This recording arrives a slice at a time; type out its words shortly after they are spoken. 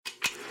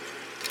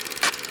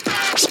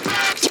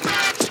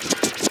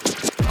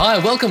Hi,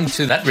 welcome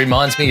to That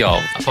Reminds Me Of,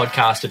 a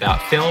podcast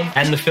about film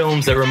and the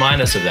films that remind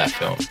us of that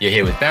film. You're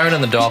here with Baron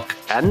and the Doc.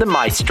 And the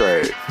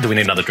Maestro. Do we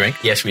need another drink?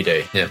 Yes, we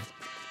do. Yeah.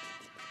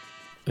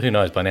 Who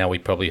knows, by now we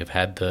probably have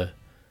had the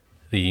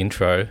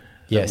intro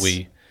that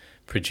we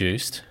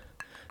produced,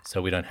 so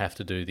we don't have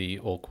to do the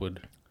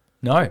awkward...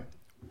 No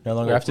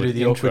longer have to do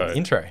the awkward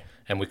intro.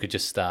 And we could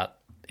just start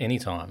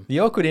anytime.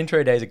 The awkward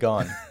intro days are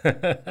gone.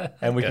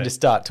 And we can just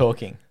start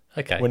talking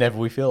whenever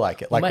we feel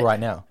like it, like right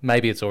now.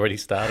 Maybe it's already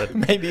started.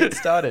 Maybe it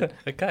started.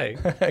 Okay.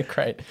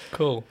 Great.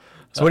 Cool.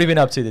 So what have you been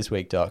up to this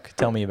week, Doc?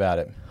 Tell me about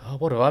it. Oh,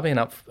 what have I been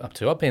up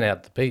to? I've been out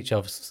at the beach.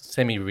 I've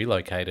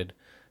semi-relocated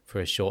for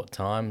a short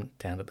time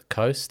down at the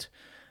coast,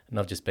 and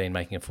I've just been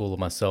making a fool of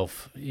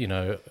myself,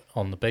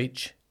 on the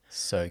beach.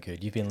 So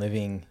good. You've been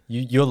living...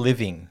 You're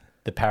living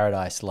the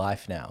paradise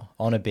life now,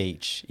 on a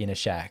beach, in a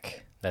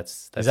shack.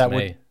 That's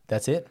me.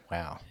 That's it?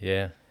 Wow.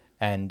 Yeah.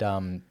 And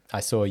I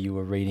saw you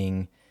were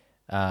reading...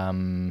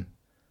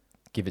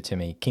 give it to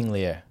me. King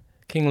Lear.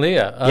 King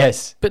Lear.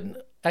 Yes.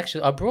 But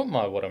actually, I brought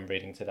what I'm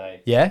reading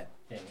today. Yeah?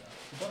 I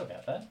forgot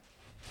about that.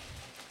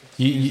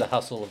 You the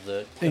hustle of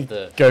the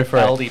go for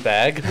Aldi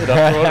bag that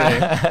I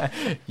brought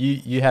in.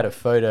 You had a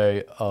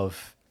photo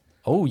of...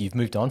 Oh, you've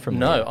moved on from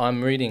No, Lear.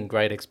 I'm reading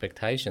Great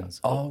Expectations.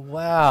 Oh,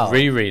 wow.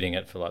 Rereading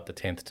it for like the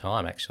 10th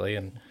time, actually.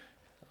 And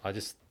I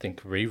just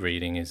think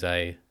rereading is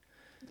a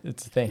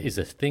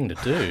thing to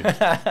do.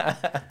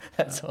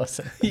 That's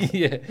awesome.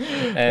 Yeah.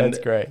 And that's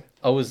great.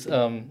 I was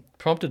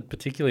prompted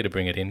particularly to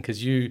bring it in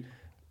because you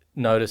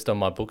noticed on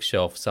my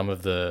bookshelf some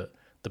of the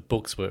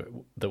books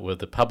that were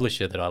the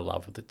publisher that I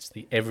love. It's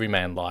the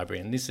Everyman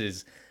Library, and this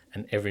is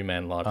an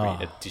Everyman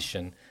Library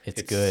edition.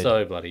 It's good.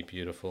 So bloody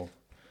beautiful.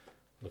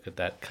 Look at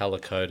that,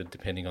 color-coded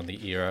depending on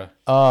the era.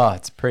 Oh,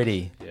 it's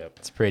pretty. Yep.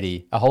 It's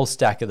pretty. A whole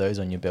stack of those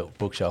on your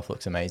bookshelf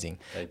looks amazing.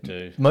 They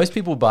do. Most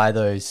people buy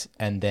those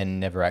and then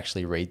never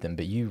actually read them,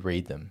 but you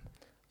read them.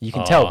 You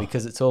can tell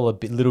because it's all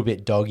little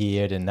bit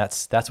dog-eared, and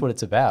that's what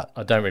it's about.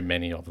 I don't read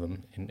many of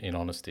them, in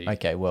honesty.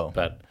 Okay, well.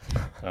 But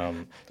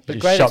you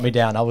just shot me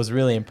down. I was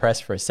really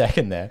impressed for a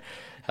second there.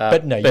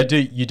 But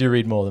you do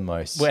read more than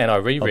most. Well, and I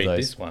reread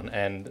this one.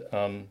 And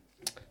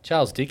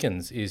Charles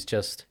Dickens is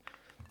just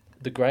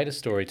the greatest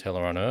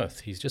storyteller on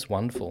earth. He's just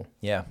wonderful.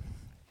 Yeah.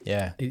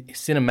 Yeah.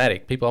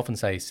 Cinematic. People often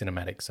say he's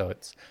cinematic, so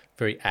it's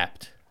very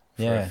apt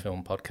for a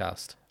film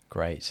podcast.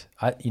 Great.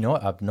 You know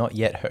what? I've not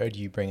yet heard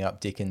you bring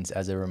up Dickens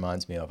as it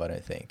reminds me of, I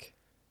don't think.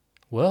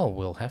 Well,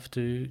 we'll have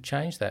to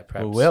change that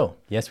perhaps. We will.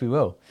 Yes, we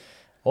will.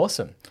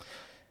 Awesome.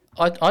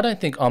 I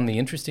don't think I'm the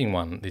interesting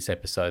one this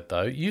episode,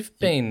 though. You've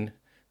been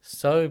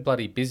so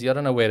bloody busy. I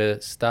don't know where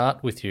to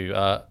start with you.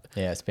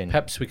 It's been...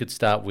 Perhaps we could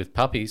start with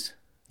puppies.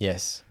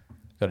 Yes.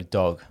 Got a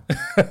dog.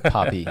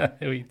 Puppy.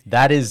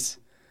 That is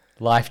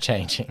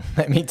life-changing,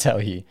 let me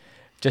tell you.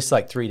 Just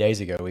like 3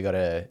 days ago, we got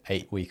a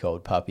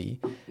 8-week-old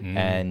puppy,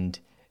 and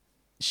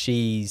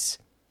she's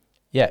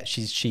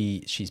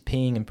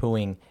peeing and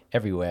pooing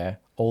everywhere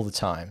all the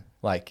time.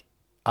 Like,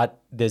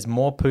 there's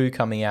more poo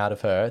coming out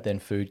of her than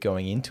food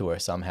going into her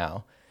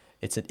somehow.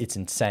 It's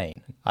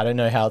insane. I don't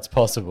know how it's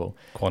possible.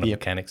 Quantum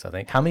mechanics, I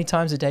think. How many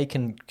times a day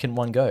can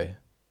one go?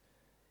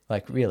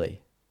 Like,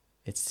 really?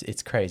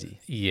 It's crazy.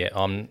 Yeah,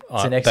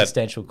 it's an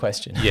existential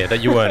question. Yeah,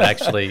 that you weren't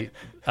actually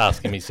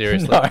asking me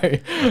seriously.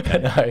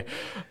 No.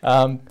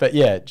 But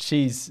yeah,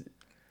 she's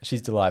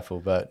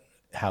delightful, but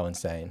how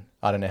insane.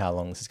 I don't know how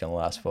long this is going to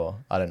last for.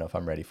 I don't know if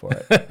I'm ready for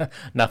it.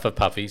 Enough of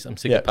puppies. I'm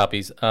sick of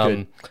puppies.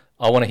 I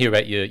want to hear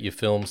about your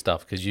film stuff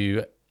because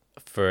you,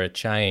 for a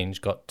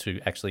change, got to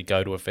actually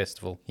go to a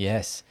festival.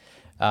 Yes.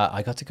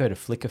 I got to go to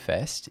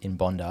Flickerfest in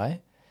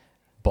Bondi.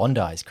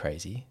 Bondi's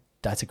crazy.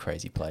 That's a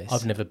crazy place.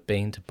 I've never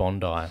been to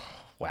Bondi.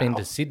 Wow. Been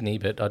to Sydney,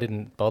 but I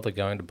didn't bother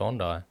going to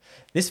Bondi.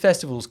 This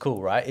festival's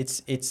cool, right?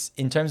 It's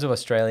in terms of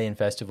Australian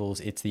festivals,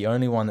 it's the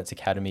only one that's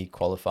Academy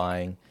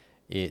qualifying.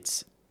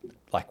 It's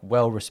like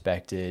well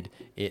respected.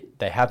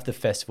 They have the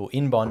festival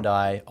in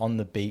Bondi on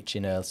the beach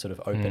in a sort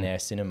of open air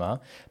cinema,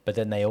 but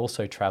then they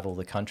also travel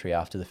the country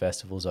after the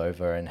festival's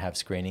over and have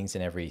screenings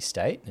in every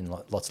state in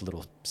lots of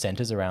little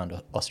centres around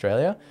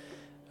Australia.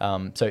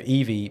 So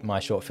Evie,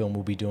 my short film,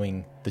 will be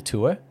doing the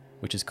tour,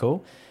 which is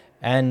cool.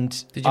 And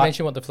did you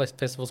mention what the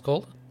festival's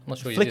called? I'm not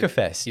sure you did.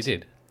 Flickerfest. You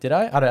did? Did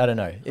I? I don't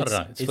know. I don't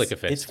know. It's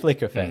Flickerfest. It's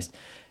Flickerfest.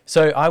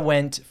 So I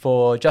went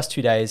for just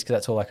 2 days because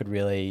that's all I could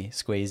really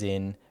squeeze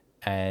in,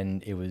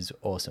 and it was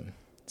awesome.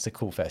 It's a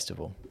cool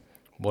festival.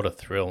 What a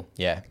thrill.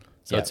 Yeah.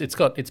 So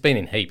it's been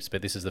in heaps,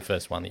 but this is the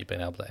first one that you've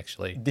been able to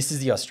actually... This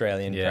is the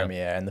Australian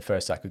premiere and the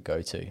first I could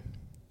go to.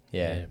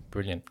 Yeah.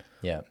 Brilliant.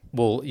 Yeah.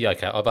 Well,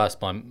 okay. I've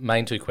asked my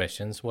main two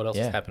questions. What else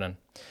is happening?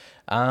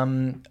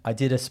 I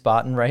did a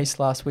Spartan race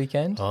last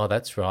weekend. Oh,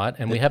 that's right.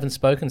 And we haven't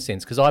spoken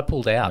since because I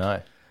pulled out.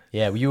 No.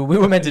 Yeah, we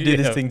were meant to do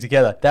this thing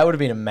together. That would have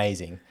been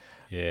amazing.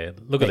 Yeah.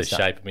 Look at the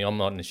shape of me. I'm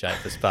not in the shape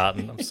for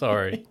Spartan. I'm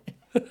sorry.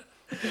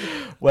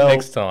 Well,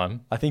 next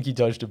time. I think you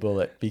dodged a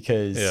bullet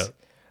because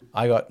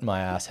I got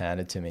my ass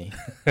handed to me.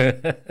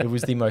 It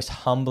was the most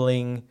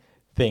humbling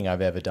thing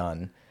I've ever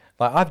done.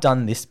 Like, I've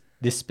done this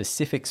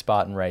specific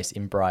Spartan race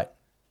in Bright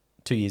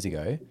 2 years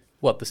ago,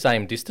 What, the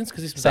same distance?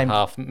 Because this was Same- a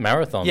half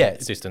marathon Yeah,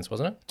 it's- distance,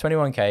 wasn't it?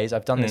 21 Ks.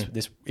 I've done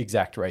this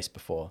exact race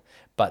before,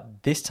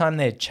 but this time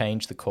they had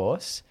changed the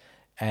course,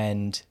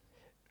 and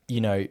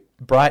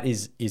Bright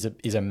is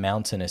a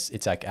mountainous.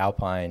 It's like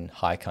alpine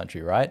high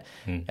country, right?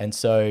 And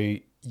so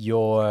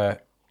you're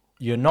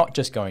not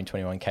just going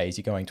 21 Ks.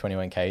 You're going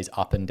 21 Ks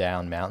up and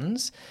down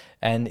mountains,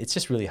 and it's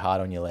just really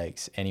hard on your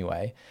legs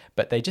anyway.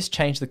 But they just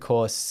changed the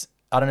course.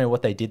 I don't know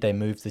what they did. They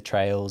moved the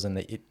trails, and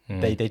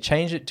they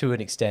changed it to an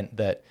extent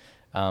that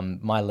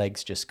my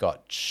legs just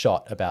got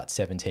shot about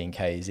 17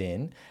 Ks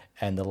in,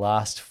 and the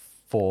last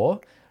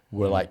 4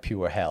 were like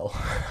pure hell.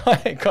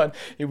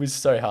 It was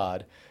so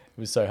hard. It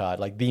was so hard,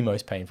 like the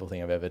most painful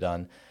thing I've ever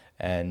done,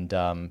 and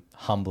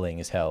humbling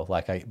as hell.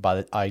 Like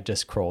I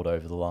just crawled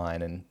over the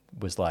line and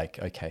was like,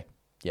 okay,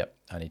 yep,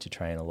 I need to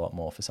train a lot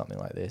more for something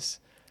like this.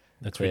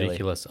 That's Clearly.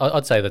 ridiculous.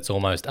 I'd say that's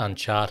almost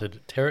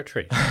uncharted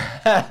territory.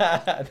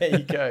 There you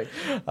go.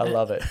 I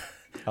love it.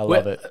 I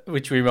love it.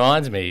 Which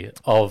reminds me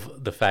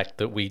of the fact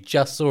that we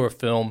just saw a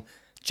film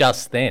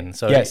just then.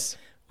 So Yes.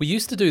 we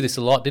used to do this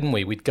a lot, didn't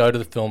we? We'd go to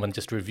the film and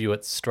just review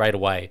it straight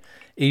away,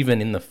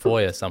 even in the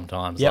foyer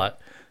sometimes. Yep. Like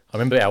I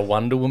remember our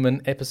Wonder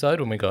Woman episode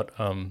when we got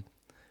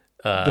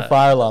The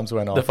fire alarms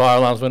went off. the fire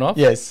alarms went off.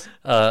 Yes.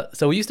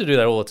 So we used to do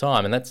that all the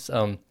time, and that's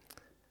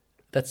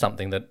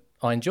something that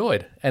I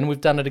enjoyed. And we've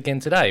done it again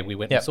today. We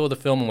went Yep. and saw the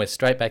film, and we're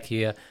straight back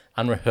here,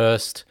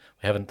 unrehearsed.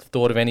 We haven't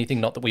thought of anything,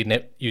 not that we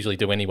usually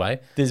do anyway.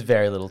 There's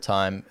very little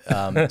time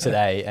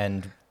today,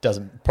 and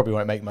probably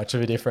won't make much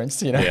of a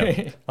difference,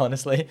 Yeah.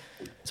 honestly.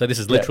 So this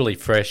is literally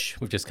fresh.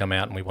 We've just come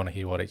out, and we want to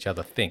hear what each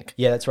other think.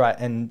 Yeah, that's right.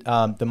 And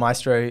the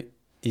maestro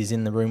is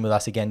in the room with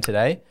us again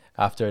today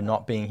after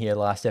not being here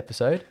last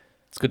episode.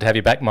 It's good to have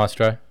you back,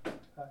 Maestro.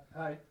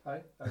 Hi,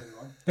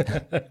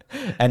 everyone.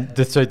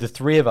 And so the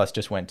three of us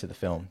just went to the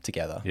film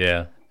together.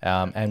 Yeah.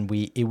 And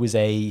it was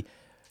a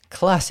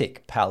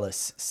classic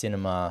Palace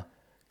Cinema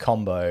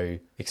combo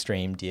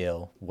extreme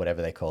deal,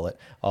 whatever they call it,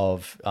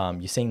 of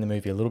you're seeing the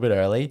movie a little bit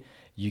early.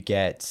 You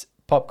get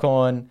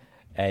popcorn,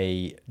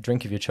 a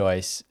drink of your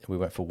choice. We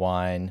went for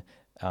wine,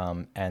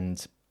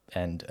 and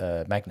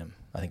Magnum,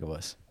 I think it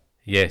was.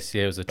 Yes,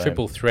 yeah, it was a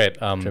triple threat.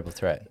 Triple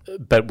threat.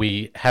 But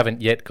we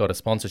haven't yet got a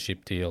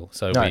sponsorship deal,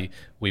 so No.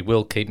 we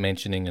will keep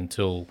mentioning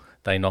until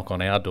they knock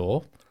on our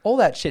door. All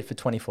that shit for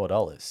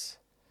 $24.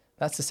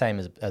 That's the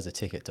same as a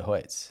ticket to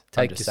Hoyts. I'm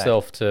Take just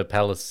yourself to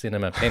Palace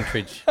Cinema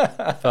Pentridge,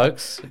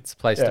 folks. It's a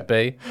place Yeah. to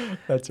be. saying.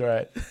 That's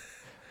right.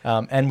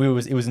 And it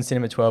was in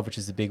Cinema 12, which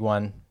is the big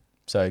one.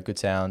 So good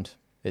sound.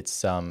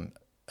 It's a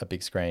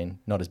big screen,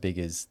 not as big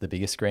as the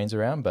biggest screens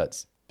around,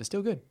 but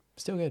still good.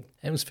 Still good.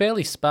 It was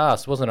fairly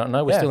sparse, wasn't it? I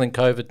know we're Yeah. still in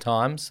COVID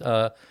times.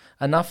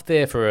 Enough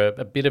there for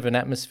a bit of an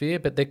atmosphere,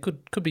 but there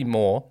could be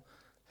more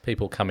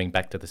people coming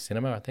back to the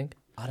cinema, I think.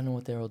 I don't know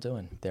what they're all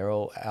doing. They're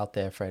all out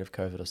there afraid of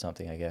COVID or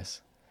something, I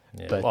guess.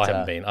 Yeah, But, well, I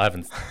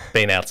haven't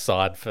been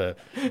outside for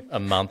a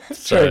month,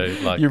 so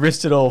like you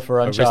risked it all for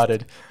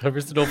Uncharted. I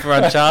risked it all for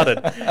Uncharted.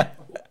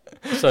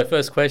 So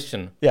first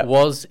question, Yeah.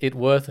 was it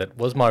worth it?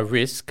 Was my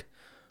risk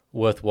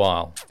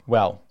worthwhile?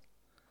 Well,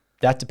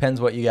 that depends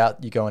what you're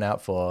going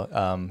out for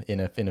in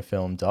a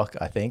film, Doc,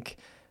 I think.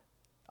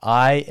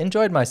 I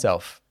enjoyed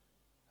myself,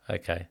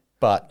 Okay.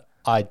 but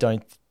I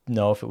don't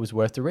know if it was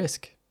worth the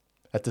risk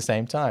at the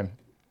same time.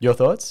 Your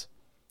thoughts?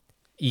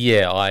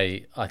 Yeah,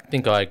 I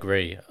think I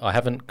agree. I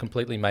haven't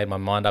completely made my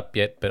mind up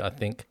yet, but I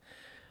think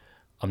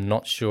I'm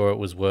not sure it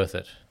was worth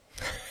it.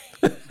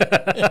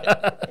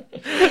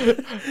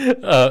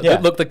 Yeah.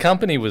 Look, the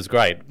company was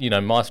great.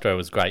 Maestro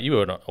was great. You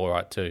were all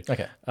right too.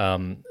 Okay.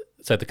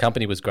 So the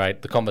company was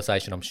great. The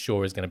conversation, I'm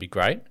sure, is going to be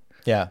great.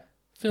 Yeah.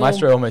 Film-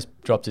 Maestro almost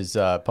dropped his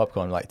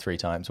popcorn like 3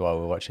 times while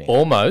we were watching it.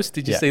 Almost.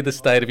 Did you Yeah. see the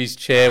state of his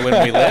chair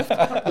when we left?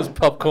 There was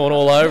popcorn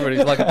all over it.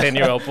 He's like a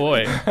 10-year-old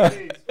boy.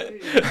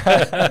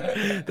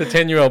 The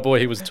 10-year-old boy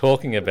he was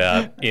talking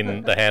about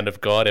in the Hand of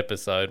God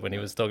episode when he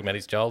was talking about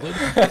his childhood.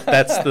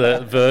 That's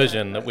the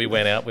version that we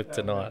went out with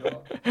tonight.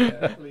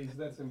 Please,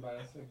 that's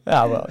embarrassing.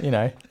 Ah, well,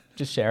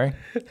 just sharing.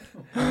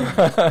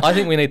 I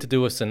think we need to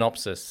do a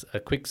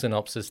quick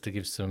synopsis to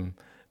give some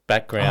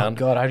background. Oh,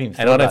 God, I haven't even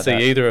And thought I don't about see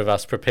that. either of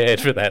us prepared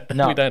for that.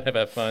 No. We don't have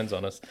our phones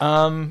on us.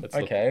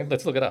 Okay.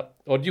 Let's look it up.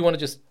 Or do you want to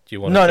just...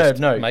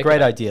 No. make Great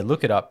it up? idea.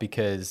 Look it up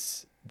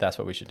because that's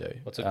what we should do.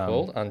 What's it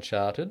called?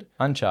 Uncharted.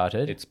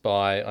 Uncharted. It's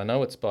by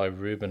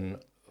Ruben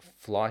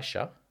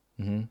Fleischer.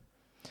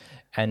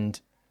 And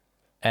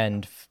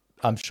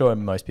I'm sure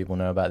most people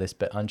know about this,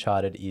 but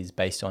Uncharted is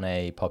based on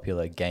a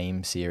popular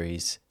game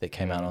series that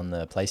came out on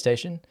the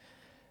PlayStation,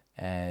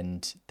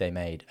 and they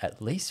made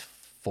at least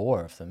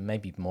 4 of them,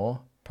 maybe more,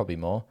 probably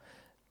more.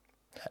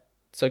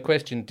 So,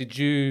 question: Did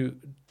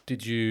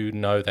you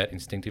know that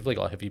instinctively?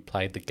 Like, have you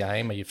played the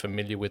game? Are you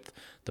familiar with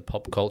the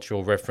pop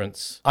cultural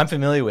reference? I'm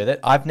familiar with it.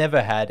 I've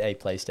never had a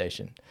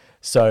PlayStation,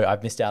 so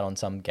I've missed out on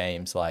some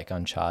games like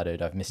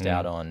Uncharted. I've missed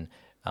out on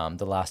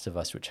The Last of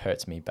Us, which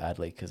hurts me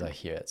badly because I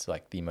hear it's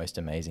like the most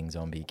amazing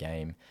zombie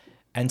game.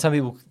 And some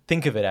people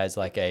think of it as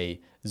like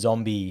a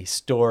zombie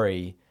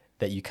story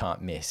that you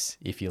can't miss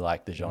if you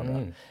like the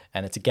genre.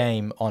 And it's a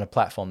game on a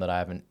platform that I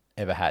haven't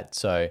ever had.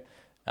 So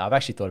I've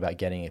actually thought about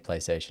getting a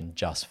PlayStation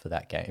just for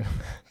that game.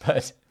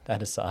 But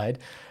that aside,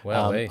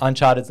 Wowee.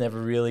 Uncharted's never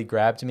really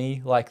grabbed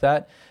me like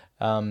that.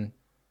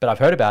 But I've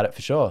heard about it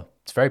for sure.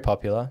 It's very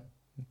popular.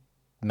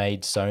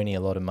 Made Sony a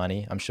lot of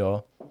money, I'm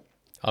sure.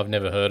 I've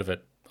never heard of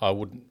it.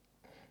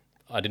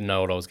 I didn't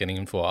know what I was getting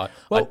in for.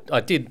 Well-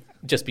 I did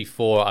just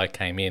before I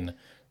came in.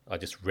 I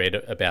just read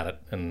about it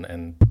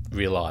and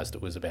realised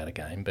it was about a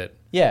game. But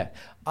Yeah.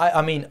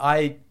 I mean,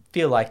 I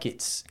feel like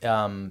it's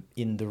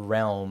in the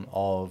realm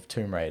of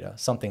Tomb Raider,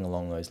 something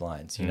along those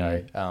lines. You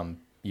know,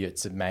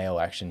 it's a male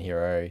action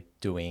hero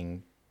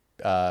doing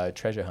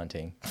treasure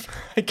hunting,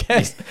 I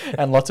guess,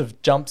 and lots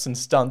of jumps and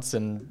stunts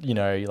and, you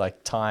know,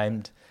 like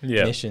timed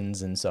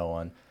missions and so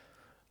on.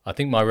 I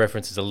think my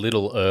reference is a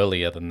little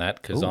earlier than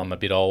that because I'm a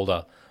bit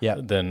older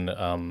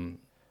than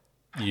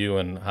you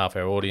and half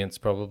our audience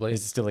probably.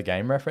 Is it still a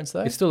game reference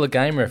though? It's still a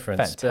game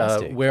reference.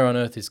 Fantastic. Where on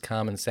Earth is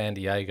Carmen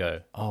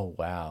Sandiego? Oh,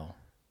 wow.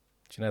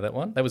 Do you know that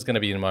one? That was going to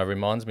be in my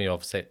Reminds Me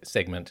Of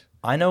segment.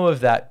 I know of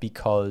that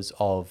because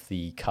of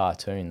the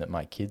cartoon that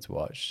my kids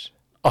watched.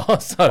 Oh,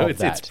 so of it's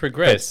that.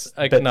 progressed.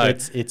 But, Okay, but no.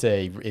 it's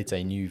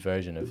a new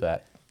version of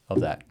that.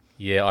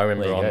 Yeah, I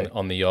remember There you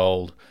on the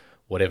old,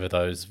 whatever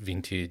those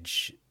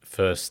vintage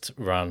first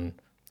run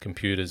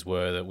computers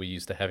were that we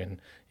used to have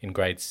in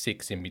grade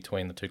 6 in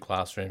between the two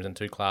classrooms, and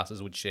two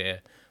classes would share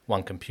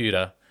one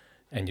computer,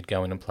 and you'd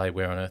go in and play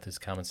Where on Earth is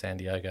Carmen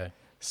Sandiego.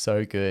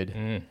 So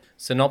good.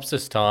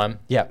 Synopsis time.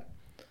 Yeah.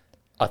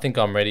 I think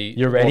I'm ready.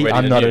 You're ready? More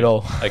I'm than not you. at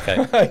all. Okay.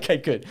 Okay,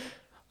 good.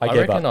 I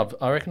gave up.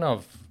 I reckon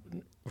I've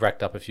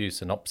racked up a few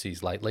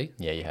synopses lately.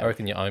 Yeah, you have. I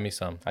reckon you owe me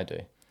some. I do.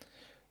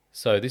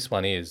 So this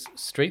one is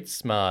street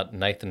smart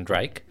Nathan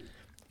Drake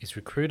is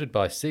recruited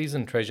by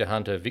seasoned treasure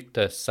hunter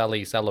Victor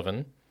Sully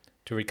Sullivan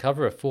to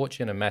recover a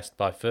fortune amassed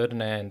by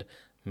Ferdinand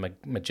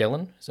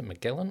Magellan. Is it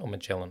Magellan or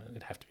Magellan?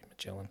 It'd have to be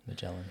Magellan.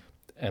 Magellan.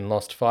 And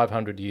lost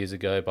 500 years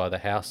ago by the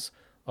House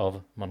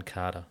of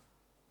Moncada.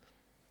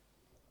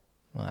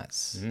 Well,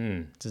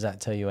 does that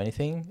tell you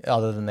anything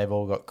other than they've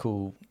all got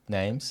cool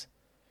names?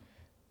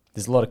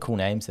 There's a lot of cool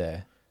names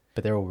there,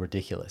 but they're all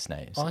ridiculous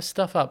names. I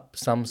stuff up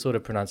some sort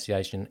of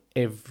pronunciation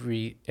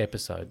every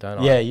episode, don't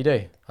I? Yeah, you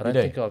do. I don't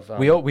You think do.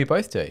 I've... We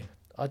both do.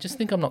 I just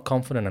think I'm not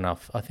confident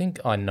enough. I think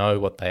I know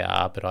what they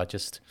are, but I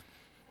just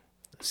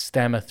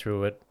stammer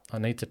through it. I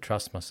need to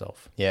trust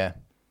myself. Yeah.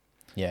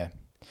 Yeah.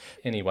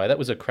 Anyway, that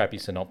was a crappy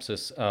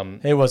synopsis.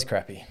 It was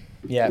crappy.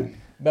 Yeah.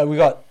 But we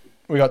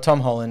got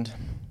Tom Holland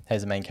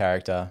as the main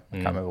character. I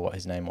can't remember what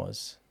his name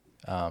was.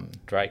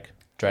 Drake.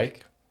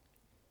 Drake?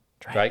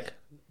 Drake.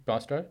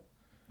 Maestro?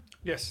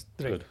 Yes,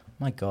 Good.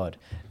 My God.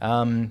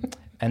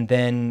 And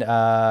then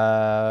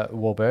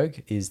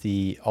Wahlberg is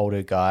the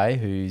older guy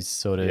who's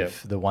sort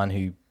of the one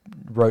who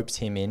ropes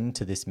him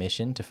into this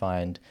mission to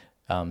find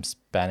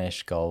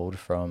Spanish gold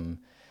from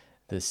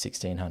the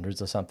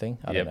 1600s or something.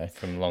 I don't know.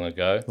 From long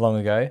ago. Long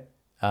ago.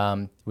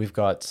 We've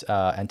got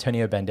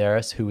Antonio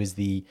Banderas, who is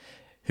the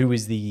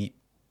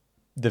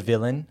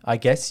villain, I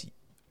guess,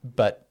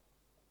 but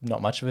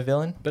not much of a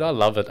villain. But I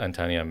love it,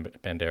 Antonio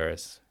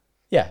Banderas.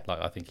 Yeah. Like,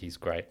 I think he's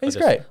great. He's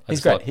great.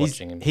 He's great. Like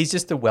watching him. He's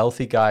just a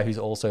wealthy guy who's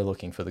also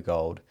looking for the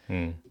gold.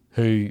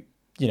 Who,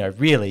 you know,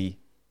 really,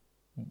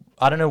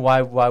 I don't know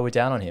why we're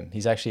down on him.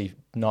 He's actually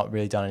not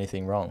really done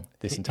anything wrong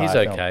this entire He's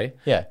film. okay.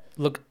 Yeah.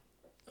 Look,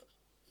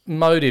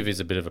 motive is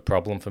a bit of a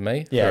problem for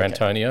me, Yeah, for okay.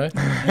 Antonio.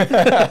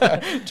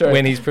 True.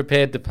 When he's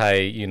prepared to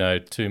pay,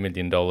 $2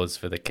 million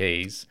for the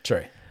keys,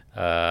 True.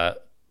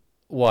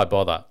 why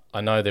bother? I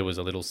know there was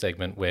a little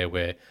segment where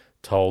we're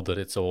told that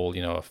it's all,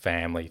 a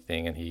family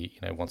thing, and he,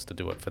 wants to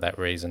do it for that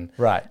reason.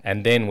 Right.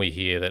 And then we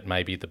hear that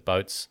maybe the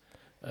boats,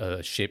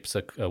 ships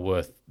are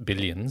worth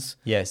billions.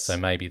 Yes. So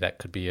maybe that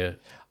could be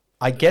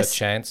I a guess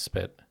chance,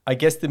 but I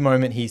guess the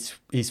moment he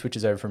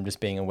switches over from just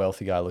being a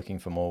wealthy guy looking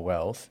for more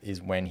wealth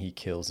is when he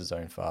kills his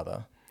own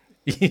father.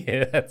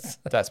 yeah,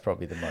 That's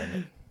probably the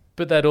moment.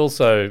 but that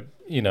also,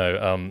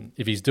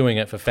 if he's doing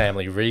it for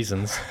family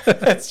reasons,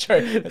 That's true.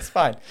 It's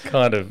fine.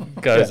 kind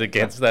of goes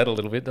against that a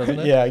little bit, doesn't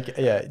it?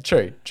 Yeah.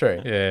 True.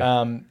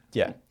 Yeah.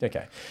 Yeah.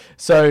 Okay.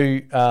 So,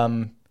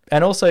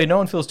 and also, no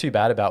one feels too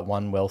bad about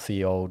one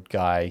wealthy old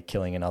guy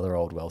killing another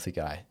old wealthy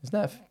guy. Isn't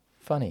that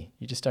funny?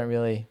 You just don't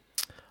really.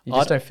 You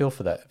just don't feel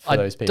for that for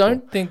those people. I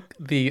don't think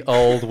the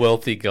old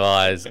wealthy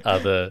guys are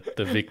the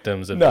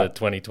victims of No. the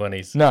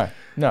 2020s.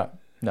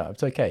 No,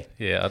 it's okay.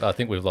 Yeah, I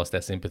think we've lost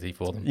our sympathy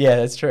for them. Yeah,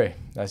 that's true.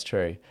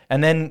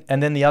 And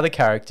then the other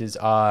characters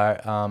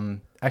are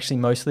actually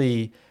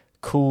mostly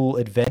cool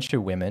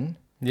adventure women.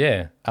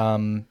 Yeah.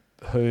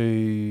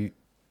 Who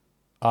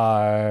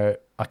are,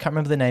 I can't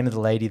remember the name of the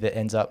lady that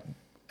ends up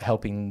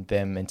helping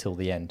them until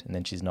the end, and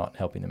then she's not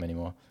helping them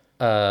anymore.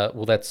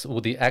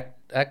 The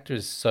actor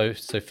is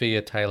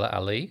Sophia Taylor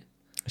Ali.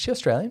 Is she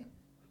Australian?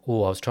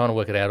 Oh, I was trying to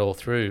work it out all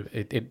through.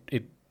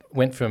 It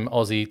went from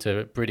Aussie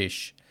to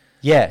British.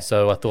 Yeah.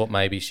 So I thought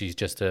maybe she's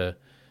just an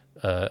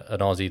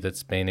Aussie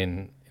that's been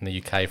in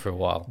the UK for a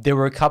while. There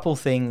were a couple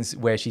things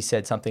where she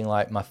said something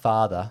like "my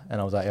father," and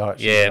I was like, "Oh,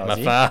 she's Yeah, an my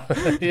Aussie."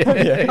 father.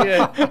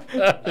 yeah.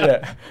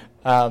 Yeah.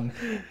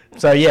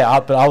 So yeah,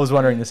 but I was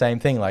wondering the same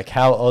thing. Like,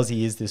 how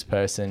Aussie is this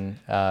person?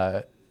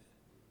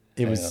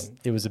 It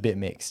was a bit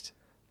mixed.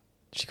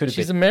 She could have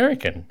She's been.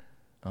 American.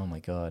 Oh my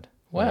god!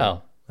 Wow.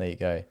 Well, there you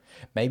go.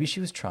 Maybe she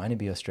was trying to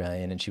be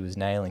Australian and she was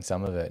nailing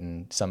some of it,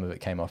 and some of it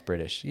came off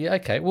British. Yeah,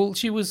 okay. Well,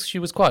 she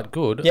was quite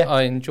good. Yeah.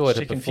 I enjoyed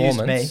her She confused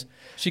performance.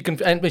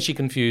 me. She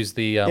confused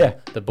the Yeah.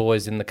 the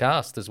boys in the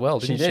cast as well,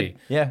 didn't she? did.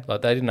 Yeah.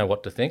 Like they didn't know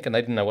what to think, and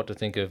they didn't know what to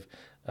think of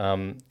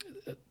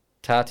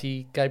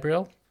Tati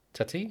Gabriel.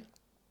 Tati,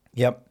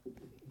 Yep.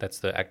 that's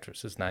the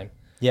actress's name.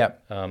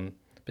 Yep.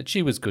 But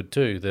she was good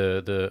too.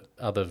 The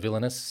other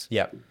villainess.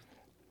 Yep.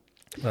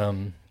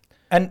 Um,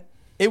 And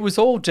it was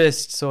all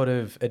just sort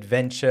of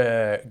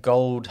adventure,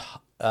 gold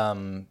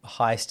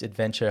heist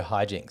adventure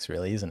hijinks,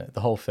 really, isn't it?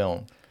 The whole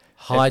film.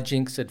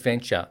 hijinks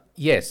adventure.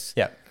 Yes.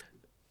 Yeah.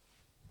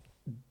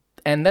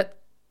 And that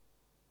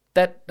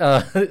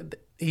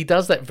he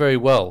does that very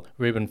well,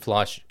 Ruben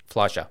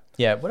Fleischer.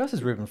 Yeah. What else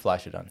has Ruben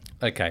Fleischer done?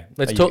 Okay, Are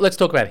let's you- talk. Let's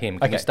talk about him.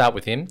 Can we Okay. start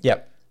with him?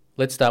 Yep.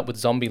 Let's start with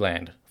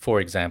Zombieland, for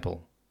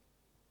example.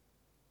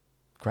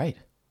 Great.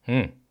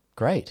 Hmm.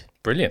 Great.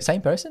 Brilliant.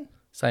 Same person?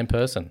 Same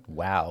person.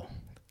 Wow.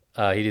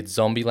 He did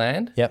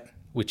Zombieland, Yep.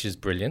 which is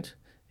brilliant.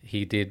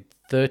 He did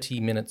 30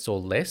 Minutes or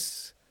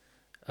Less,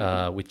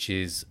 which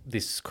is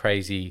this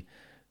crazy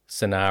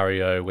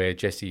scenario where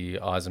Jesse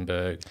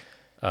Eisenberg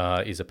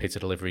is a pizza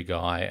delivery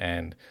guy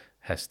and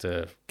has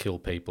to kill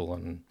people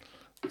and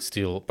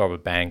rob a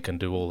bank and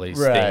do all these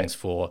Right. things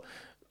for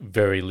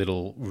very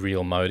little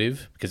real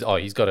motive because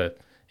he's got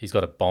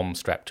a bomb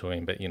strapped to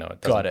him, but it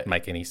Got doesn't it.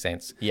 make any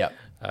sense. Yep.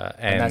 And,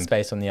 And that's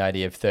based on the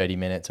idea of 30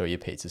 minutes or your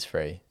pizza's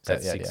free. Is that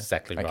That's the idea?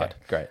 exactly Okay, right.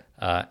 great.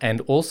 And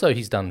also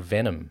he's done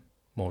Venom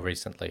more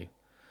recently,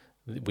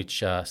 which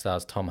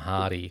stars Tom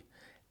Hardy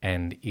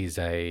and is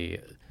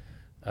in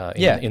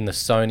the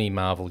Sony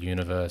Marvel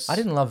universe. I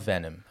didn't love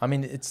Venom. I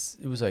mean, it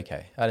was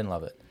okay. I didn't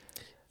love it.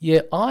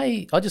 Yeah,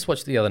 I just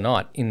watched it the other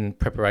night in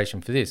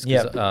preparation for this.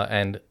 Yeah.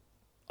 And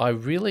I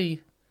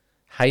really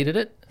hated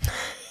it,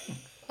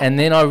 and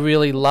then I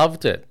really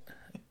loved it.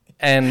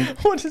 And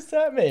What does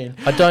that mean?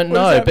 I don't What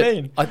know, does that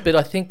mean? but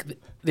I think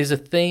there's a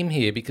theme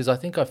here because I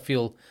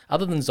feel,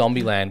 other than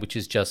Zombieland, which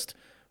is just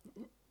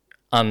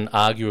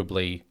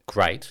unarguably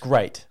great.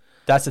 Great.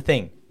 That's the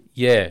thing.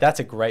 Yeah, That's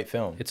a great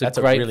film. It's a That's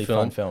great a really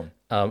fun film.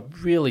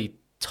 really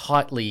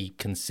tightly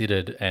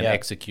considered and Yeah.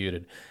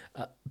 executed.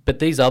 But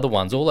these other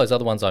ones, all those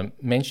other ones I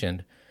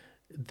mentioned,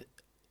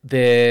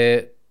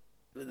 they've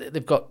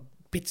got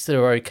bits that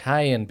are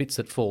okay and bits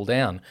that fall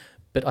down.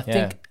 But I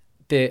think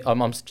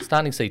I'm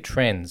starting to see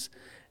trends.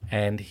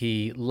 And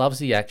he loves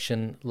the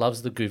action,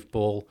 loves the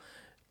goofball,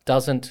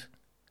 doesn't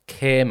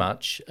care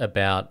much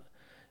about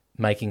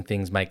making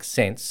things make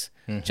sense,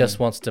 just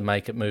wants to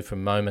make it move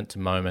from moment to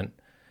moment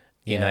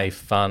in a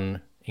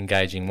fun,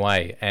 engaging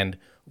way. And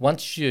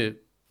once you're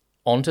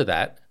onto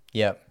that,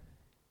 Yep.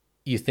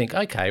 you think,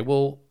 okay,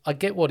 well, I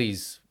get what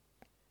he's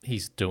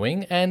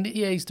doing, and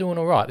yeah, he's doing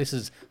all right. This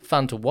is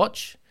fun to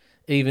watch,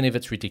 even if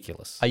it's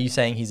ridiculous. Are you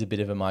saying he's a bit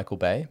of a Michael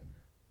Bay?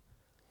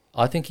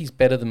 I think he's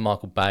better than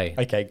Michael Bay.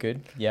 Okay,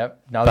 good.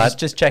 Yep. No, I was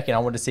just checking. I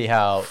wanted to see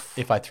how,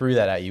 if I threw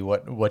that at you,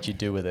 what you'd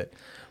do with it.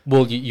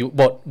 Well,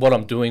 what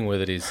I'm doing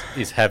with it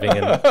is having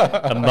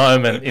a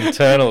moment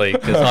internally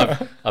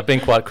because I've been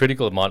quite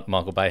critical of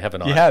Michael Bay,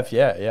 haven't I? You have,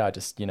 yeah. I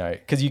just,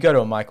 because you go to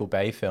a Michael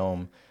Bay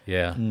film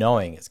Yeah.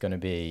 knowing it's going to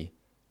be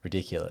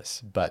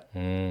ridiculous, but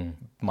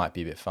might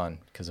be a bit fun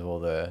because of all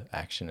the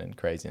action and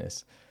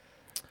craziness.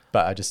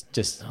 But I just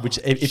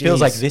it feels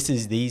like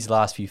these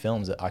last few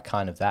films are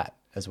kind of that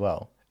as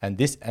well. And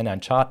this and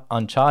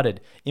Uncharted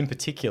in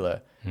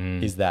particular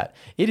is that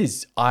it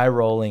is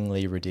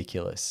eye-rollingly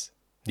ridiculous.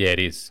 Yeah, it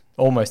is.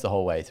 Almost the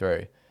whole way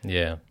through.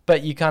 Yeah.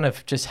 But you kind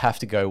of just have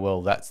to go,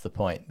 well, that's the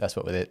point. That's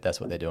what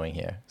they're doing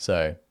here.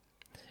 So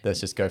let's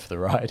just go for the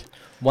ride.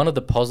 One of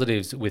the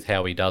positives with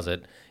how he does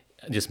it,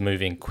 just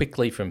moving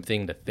quickly from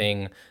thing to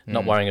thing,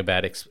 not worrying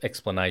about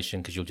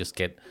explanation because you'll just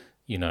get,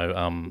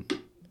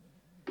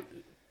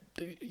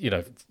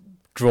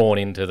 drawn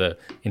into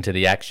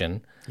the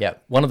action. Yeah.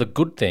 One of the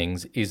good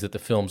things is that the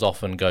films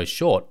often go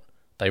short.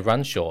 They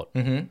run short.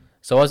 Mm-hmm.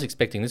 So I was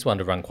expecting this one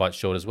to run quite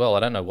short as well. I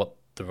don't know what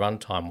the run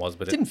time was,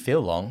 but It didn't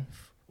feel long.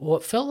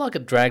 it felt like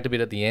it dragged a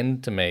bit at the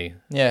end to me.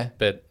 Yeah.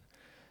 But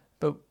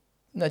But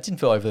no, it didn't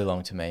feel overly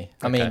long to me.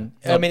 Okay.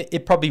 I mean,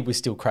 it probably was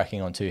still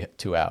cracking on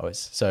 2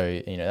 hours.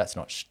 So that's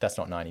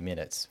not 90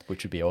 minutes,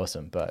 which would be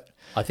awesome. But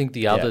I think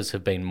the others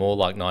have been more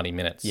like 90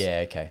 minutes.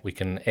 yeah, okay. We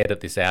can edit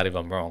this out if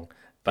I'm wrong.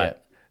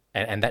 But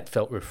and that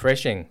felt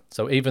refreshing.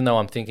 So even though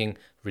I'm thinking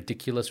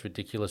ridiculous,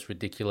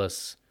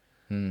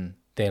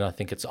 then I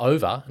think it's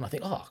over, and I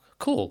think, oh,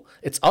 cool,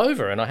 it's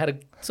over. And I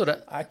had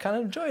I kind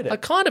of enjoyed it. I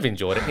kind of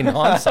enjoyed it in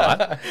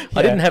hindsight.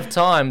 I didn't have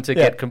time to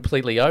get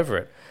completely over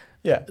it.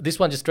 Yeah. This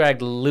one just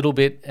dragged a little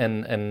bit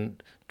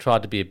and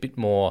tried to be a bit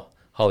more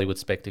Hollywood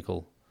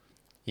spectacle.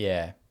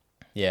 Yeah.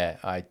 Yeah,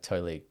 I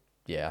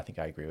think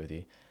I agree with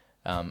you.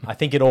 I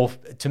think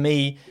to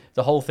me,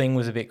 the whole thing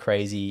was a bit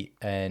crazy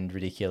and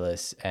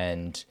ridiculous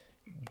and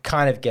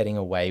kind of getting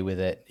away with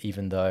it,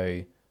 even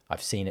though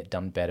I've seen it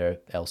done better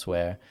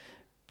elsewhere,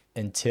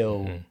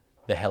 until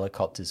the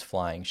helicopters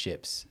flying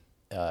ships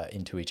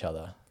into each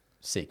other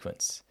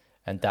sequence.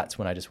 And that's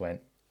when I just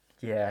went,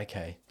 yeah,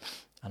 okay.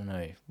 I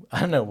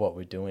don't know what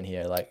we're doing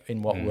here. Like,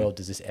 in what world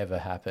does this ever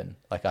happen?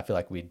 Like, I feel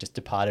like we just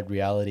departed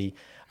reality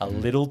a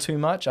little too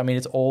much. I mean,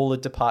 it's all a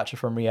departure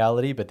from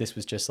reality, but this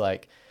was just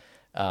like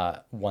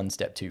one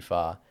step too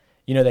far.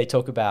 You know, they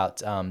talk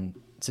about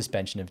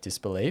suspension of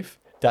disbelief.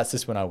 That's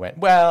just when I went,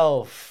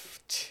 well,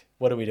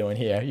 what are we doing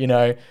here? You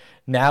know,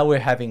 now we're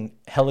having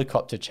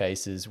helicopter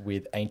chases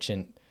with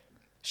ancient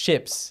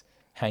ships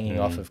hanging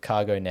off of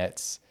cargo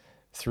nets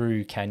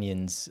through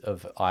canyons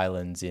of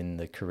islands in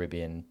the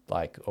Caribbean,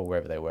 like, or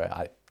wherever they were.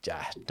 I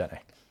don't know.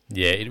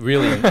 Yeah, it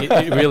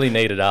really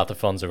needed Arthur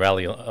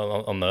Fonzarelli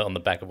on the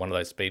back of one of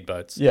those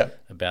speedboats. Yeah.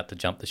 About to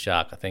jump the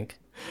shark, I think.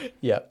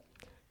 Yeah.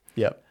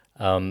 Yeah.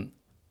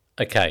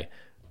 Okay,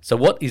 so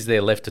what is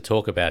there left to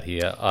talk about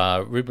here?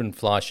 Ruben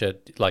Fleischer,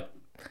 like,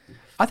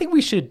 I think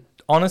we should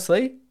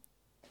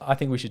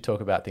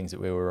talk about things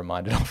that we were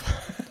reminded of.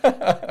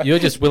 you're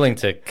just willing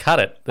to cut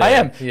it there. I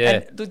am.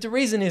 Yeah. And the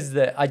reason is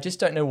that I just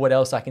don't know what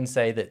else I can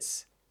say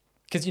that's...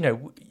 Because, you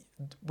know,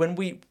 when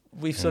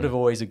we've sort of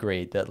always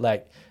agreed that,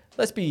 like,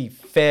 let's be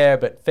fair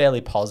but fairly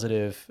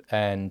positive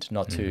and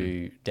not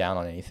too down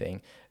on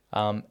anything.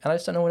 And I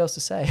just don't know what else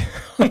to say.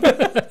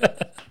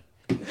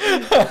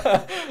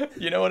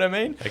 You know what I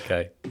mean?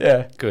 Okay.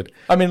 Yeah. Good.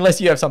 I mean, unless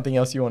you have something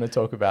else you want to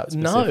talk about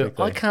No,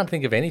 specifically. I can't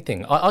think of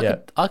anything.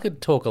 I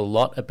could talk a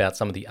lot about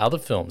some of the other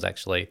films,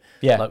 actually.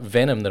 Yeah. Like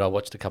Venom that I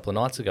watched a couple of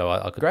nights ago.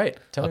 I could, Great.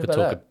 Tell I me could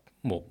about talk.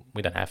 Well,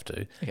 we don't have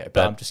to. Okay,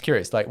 but I'm just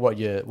curious, like, what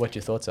your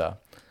thoughts are.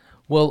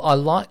 Well, I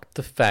like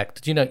the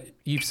fact. Do you know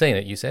you've seen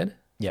it? You said.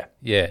 Yeah.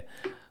 Yeah.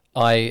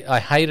 I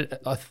hated.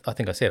 I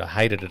think I said I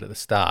hated it at the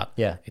start.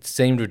 Yeah. It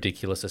seemed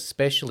ridiculous,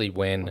 especially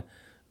when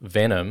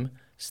Venom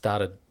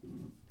started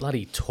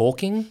bloody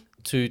talking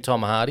to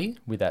Tom Hardy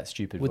With that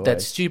stupid with voice.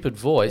 that stupid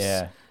voice.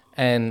 Yeah.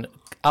 And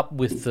up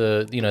with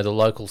the the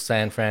local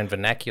San Fran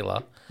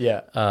vernacular.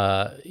 Yeah.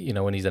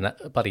 When he's a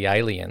bloody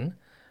alien,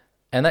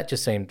 and that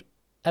just seemed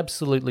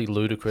absolutely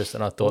ludicrous.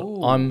 And I thought,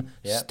 Ooh, I'm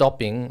yeah.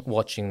 stopping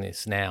watching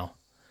this now.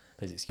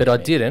 Please excuse But I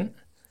me. didn't.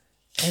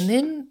 And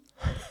then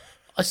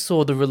I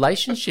saw the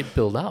relationship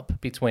build up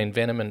between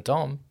Venom and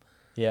Tom,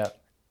 Yeah.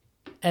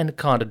 and it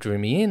kind of drew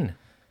me in.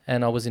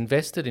 And I was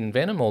invested in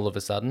Venom all of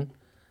a sudden.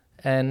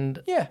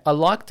 And Yeah. I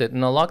liked it,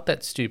 and I liked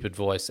that stupid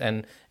voice.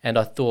 And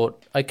I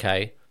thought,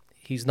 okay,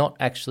 he's not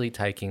actually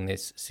taking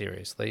this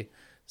seriously.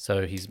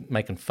 So he's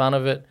making fun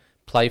of it,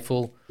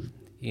 playful.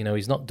 You know,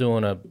 he's not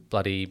doing a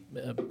bloody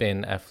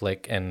Ben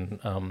Affleck and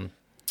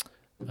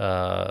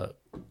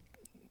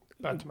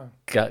Batman.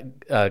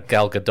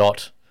 Gal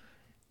Gadot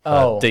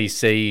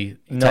DC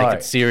no. take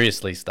it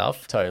seriously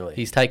stuff. Totally.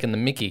 He's taken the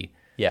mickey.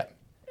 Yeah.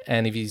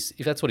 And if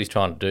that's what he's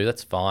trying to do,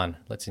 that's fine.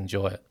 Let's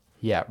enjoy it.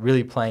 Yeah.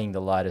 Really playing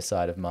the lighter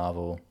side of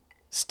Marvel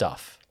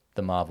stuff,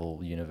 the Marvel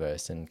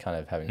universe, and kind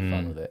of having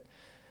fun with it.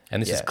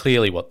 And this is Yeah.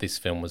 clearly what this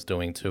film was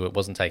doing too. It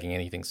wasn't taking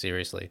anything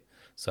seriously.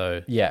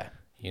 So, Yeah.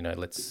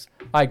 let's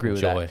I agree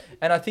with enjoy. that.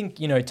 And I think,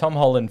 Tom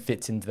Holland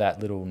fits into that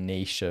little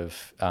niche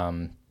of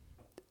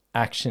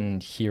action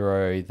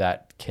hero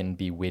that can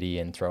be witty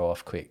and throw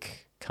off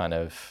quick kind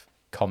of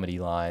comedy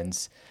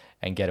lines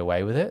and get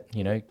away with it,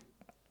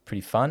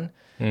 pretty fun.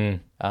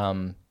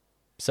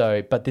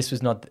 But this was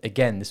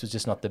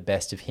just not the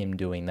best of him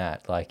doing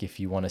that. Like, if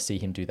you want to see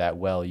him do that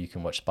well, you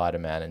can watch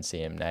Spider-Man and see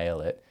him nail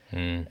it.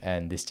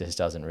 And this just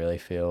doesn't really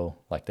feel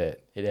like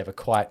that it ever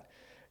quite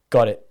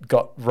got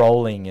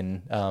rolling,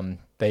 and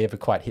they ever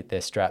quite hit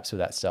their straps with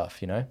that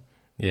stuff,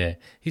 Yeah.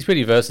 He's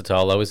pretty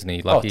versatile though, isn't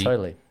he? Like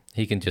totally.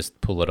 He can just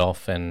pull it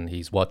off, and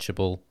he's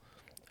watchable.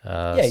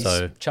 Yeah, he's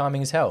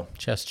charming as hell.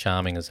 Just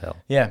charming as hell.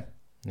 Yeah,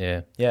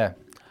 Yeah. yeah.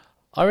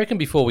 I reckon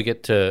before we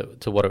get to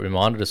what it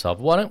reminded us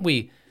of, why don't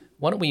we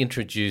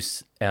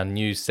introduce our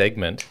new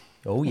segment,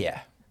 Oh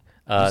yeah.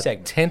 New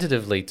segment.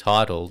 tentatively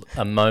titled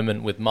 "A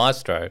Moment with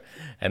Maestro,"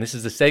 and this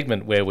is the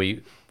segment where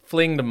we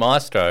fling to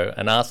Maestro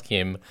and ask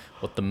him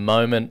what the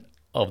moment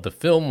of the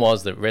film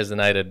was that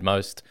resonated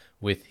most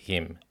with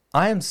him.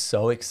 I am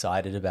so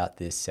excited about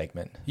this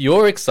segment.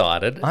 You're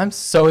excited. I'm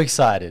so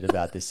excited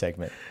about this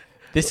segment.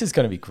 This is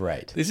going to be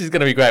great. This is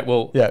going to be great.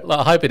 Well, Yeah.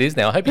 I hope it is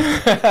now. I hope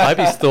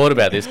he's thought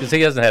about this, because he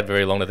hasn't had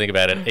very long to think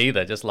about it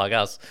either, just like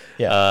us.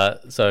 Yeah.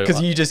 So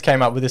Because you just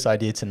came up with this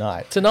idea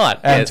tonight. tonight,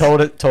 And yes.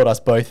 told us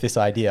both this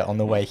idea on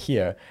the way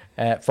here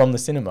from the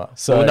cinema.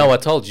 So Well, no, I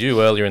told you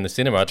earlier in the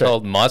cinema. I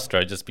told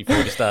Maestro just before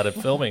we started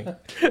filming.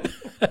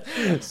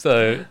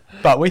 So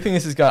But I think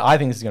this is going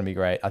to be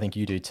great. I think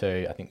you do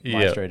too. I think Yeah.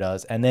 Maestro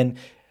does. And then,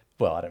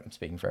 well, I'm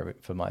speaking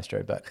for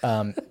Maestro, but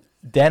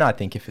then I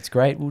think if it's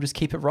great, we'll just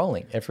keep it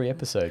rolling. Every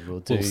episode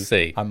we'll do We'll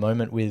see. a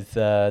moment with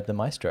the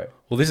Maestro.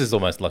 Well, this is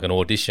almost like an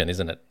audition,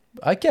 isn't it?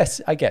 I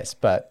guess,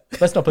 but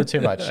let's not put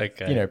too much,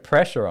 Okay.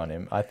 pressure on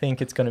him. I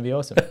think it's going to be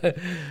awesome.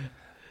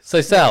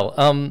 So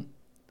Sal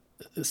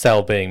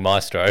being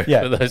Maestro,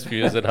 Yeah. for those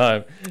viewers at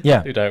home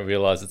Yeah. who don't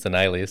realise it's an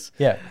alias.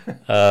 Yeah.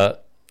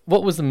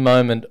 What was the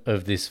moment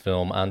of this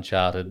film,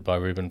 Uncharted by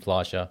Ruben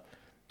Fleischer,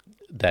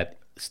 that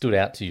stood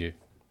out to you?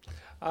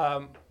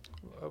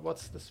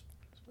 What's this?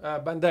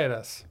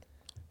 Banderas.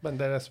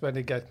 Banderas when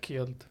he got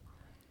killed.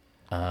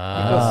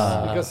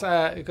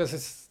 Because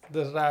it's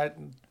the right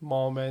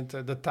moment,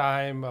 the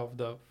time of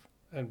the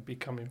and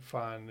becoming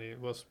fun. It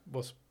was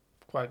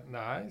quite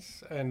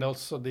nice, and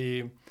also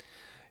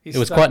it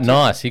was quite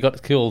nice. He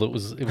got killed. That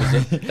was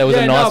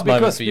a nice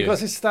moment for you.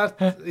 Because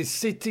he's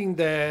sitting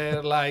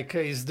there like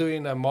he's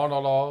doing a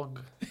monologue,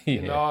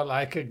 you know,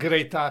 like a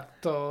great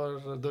actor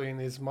doing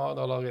his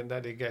monologue, and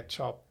then he get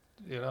chopped,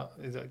 you know,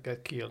 he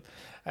get killed,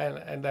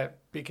 and that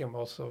became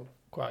also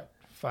quite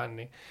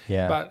funny.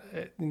 Yeah. But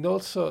and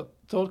also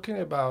talking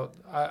about,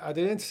 I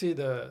didn't see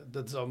the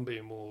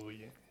zombie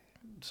movie,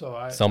 so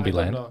I don't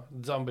know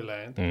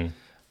Zombieland. Mm.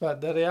 But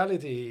the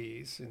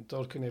reality is, in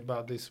talking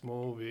about this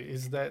movie,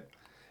 is that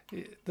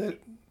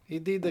he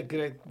did a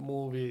great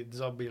movie,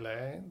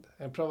 Zombieland,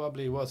 and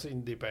probably was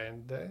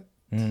independent.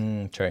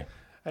 True.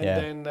 And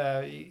then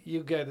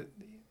you get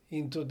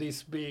into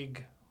these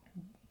big,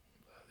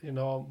 you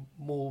know,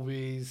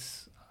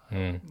 movies,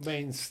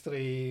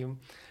 mainstream,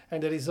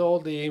 and there is all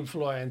the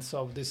influence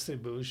of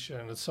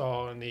distribution,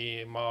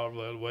 Sony,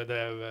 Marvel,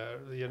 whatever,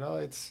 you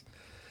know,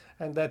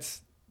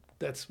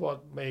 that's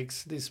what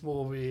makes this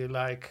movie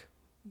like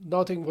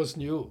nothing was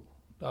new.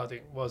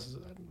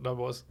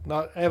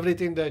 Not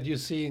everything that you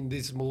see in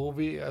this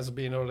movie has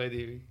been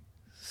already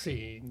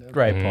seen.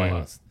 Great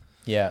point.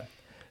 Yeah.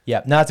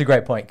 No, that's a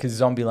great point because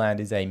Zombieland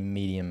is a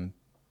medium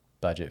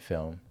budget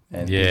film.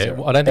 And I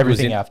don't think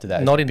everything after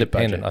that. Not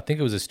independent. I think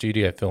it was a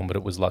studio film, but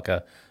it was like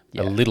a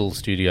little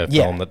studio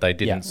film that they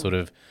didn't sort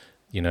of,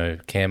 you know,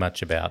 care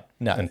much about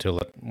until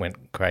it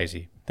went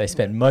crazy. They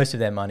spent most of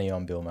their money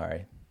on Bill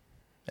Murray.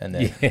 And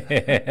then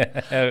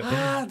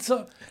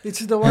so it's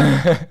the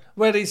one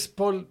where his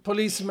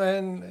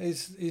policeman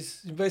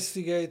is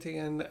investigating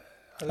and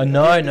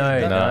no,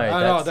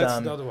 that's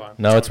another one.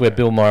 No, it's where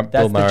Bill Murray.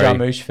 That's the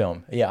Jarmusch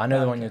film. Yeah, I know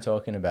the one you're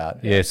talking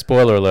about. Yeah,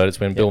 spoiler alert! It's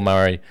when Bill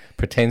Murray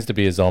pretends to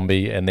be a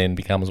zombie and then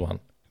becomes one.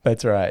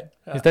 That's right.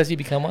 Does he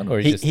become one, or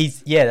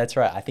he's that's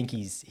right. I think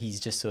he's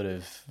just sort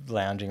of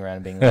lounging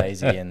around being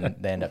lazy, and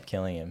they end up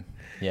killing him.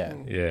 Yeah,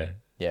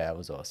 it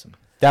was awesome.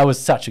 That was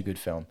such a good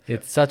film.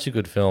 It's such a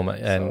good film,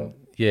 and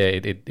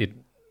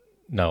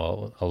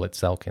No, I'll let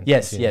Sal continue.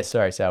 Yes.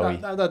 Sorry, Sal.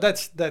 No,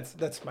 that's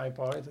my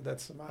point.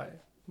 That's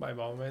my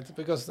moment,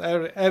 because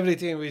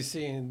everything we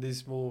see in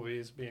this movie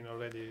has been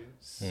already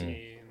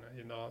seen.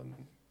 You know.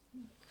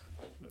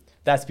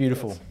 That's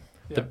beautiful.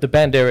 The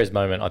Banderas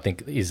moment, I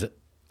think, is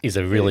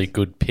a really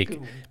good pick,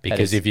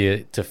 because if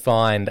you to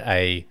find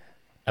a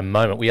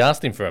moment, we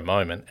asked him for a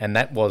moment, and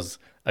that was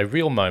a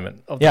real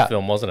moment of the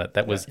film, wasn't it?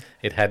 That was,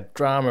 it had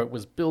drama, it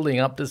was building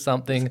up to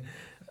something,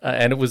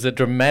 and it was a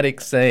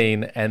dramatic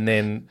scene, and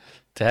then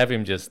to have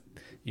him just,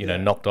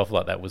 knocked off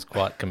like that was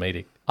quite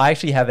comedic. I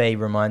actually have a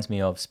reminds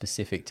me of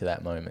specific to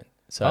that moment.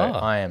 So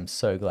I am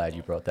so glad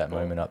you brought that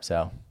moment up,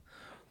 Sal.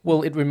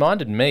 Well, it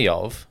reminded me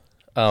of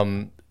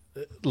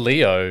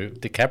Leo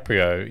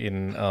DiCaprio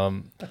in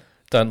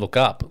Don't Look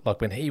Up,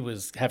 like when he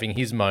was having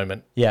his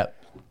moment. Yeah.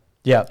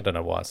 I don't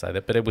know why I say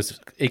that, but it was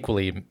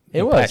equally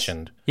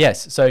impassioned.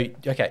 Yes. So,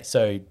 okay.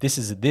 So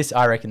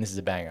I reckon this is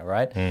a banger,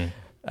 right?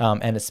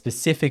 And it's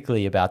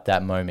specifically about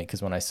that moment,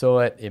 because when I saw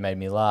it, it made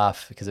me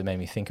laugh, because it made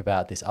me think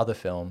about this other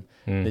film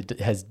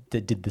that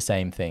did the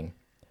same thing.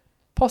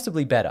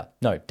 Possibly better.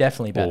 No,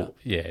 definitely better. Well,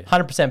 yeah.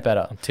 100%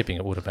 better. I'm tipping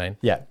it would have been.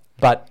 Yeah.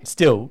 But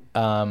still,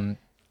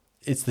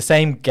 it's the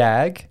same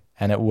gag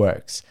and it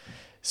works.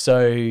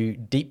 So,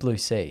 Deep Blue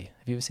Sea.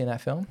 Have you ever seen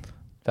that film?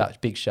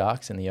 About big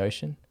sharks in the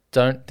ocean?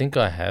 Don't think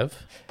I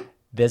have.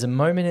 There's a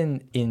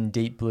moment in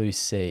Deep Blue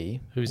Sea.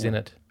 Who's in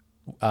it?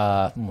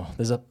 I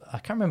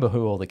can't remember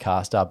who all the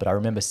cast are, but I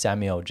remember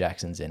Samuel L.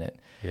 Jackson's in it.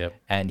 Yep.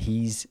 And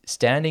he's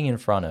standing in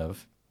front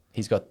of,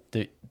 he's got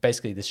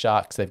basically the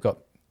sharks. They've got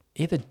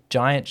either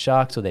giant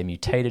sharks or they're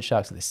mutated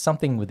sharks. There's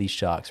something with these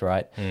sharks,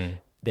 right?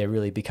 They're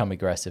really become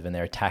aggressive and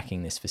they're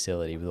attacking this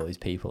facility with all these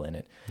people in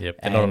it.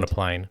 Yep. They're not on a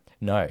plane.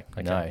 No,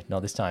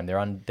 not this time.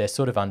 They're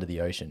sort of under the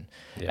ocean.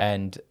 Yep.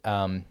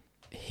 And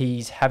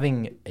he's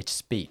having a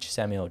speech.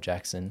 Samuel L.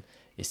 Jackson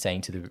is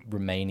saying to the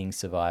remaining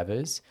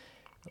survivors,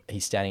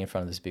 he's standing in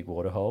front of this big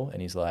water hole and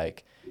he's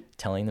like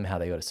telling them how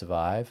they got to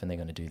survive and they're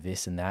going to do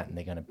this and that and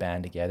they're going to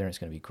band together and it's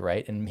going to be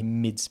great.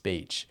 And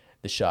mid-speech,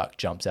 the shark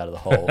jumps out of the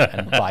hole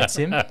and bites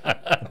him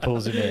and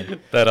pulls him in.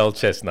 That old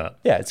chestnut.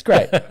 Yeah, it's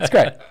great.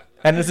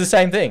 And it's the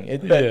same thing.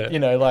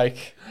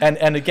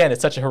 And again,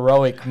 it's such a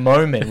heroic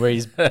moment where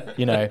he's,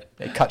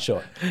 cut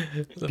short.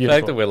 The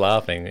fact that we're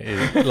laughing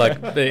is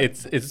like, but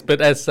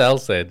as Sal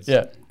said,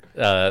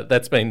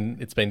 it's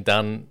been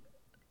done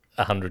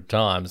 100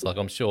 times. Like,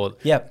 I'm sure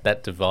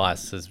that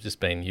device has just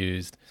been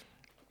used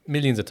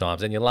millions of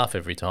times and you laugh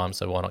every time.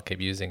 So why not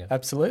keep using it?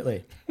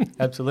 Absolutely.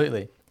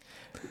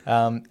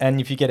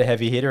 And if you get a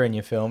heavy hitter in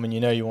your film and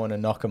you want to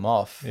knock them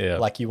off,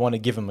 like you want to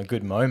give them a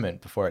good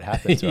moment before it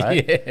happens,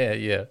 right?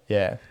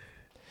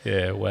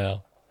 Yeah.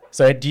 Wow.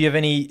 So do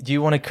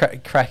you want to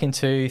crack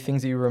into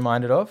things that you were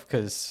reminded of?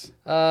 Because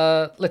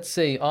let's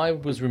see. I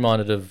was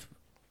reminded of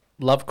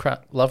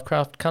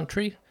Lovecraft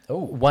Country.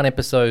 one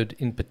episode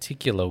in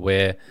particular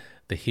where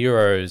the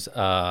heroes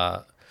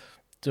are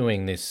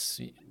doing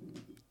this,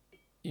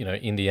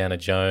 Indiana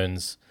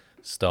Jones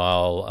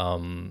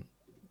style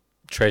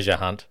treasure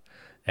hunt,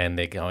 and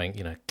they're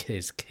going,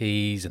 there's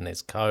keys and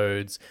there's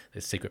codes,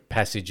 there's secret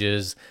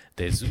passages,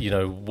 there's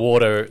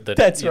water.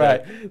 That's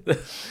right.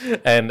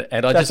 and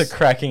That's a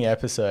cracking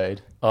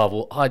episode.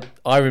 Oh well,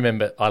 I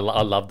remember I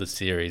love the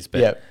series,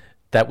 but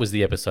that was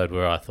the episode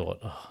where I thought,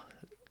 oh,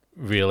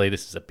 really,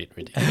 this is a bit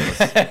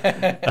ridiculous.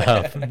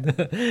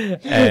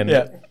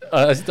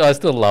 I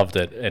still loved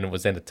it, and it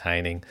was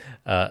entertaining.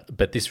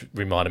 But this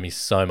reminded me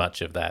so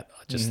much of that.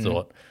 I just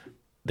thought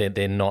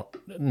they're not.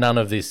 None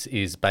of this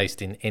is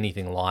based in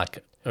anything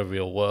like a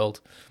real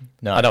world.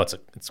 No, I know it's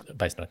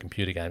based on a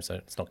computer game, so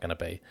it's not going to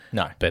be.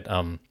 No, but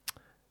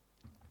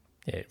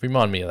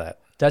remind me of that.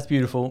 That's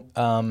beautiful.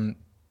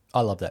 I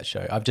love that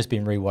show. I've just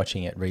been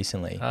rewatching it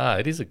recently.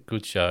 It is a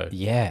good show.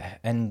 Yeah,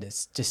 and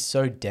it's just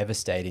so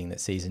devastating that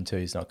season 2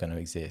 is not going to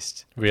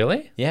exist.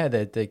 Really? Yeah,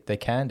 they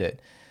canned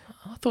it.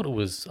 I thought it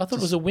was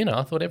a winner.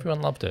 I thought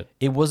everyone loved it.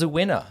 It was a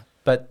winner,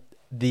 but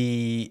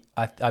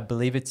I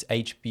believe it's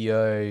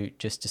HBO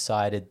just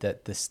decided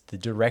that the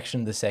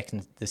direction of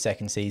the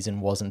second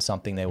season wasn't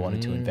something they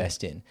wanted to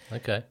invest in.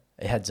 Okay.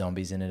 It had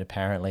zombies in it.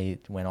 Apparently,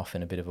 it went off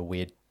in a bit of a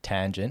weird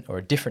tangent or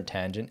a different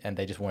tangent, and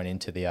they just weren't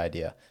into the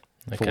idea.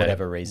 For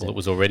whatever reason. Well, it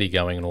was already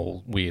going in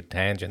all weird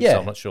tangents, Yeah.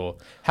 so I'm not sure.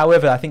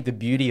 However, I think the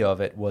beauty of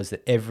it was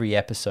that every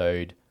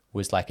episode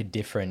was like a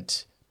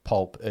different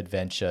pulp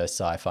adventure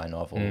sci-fi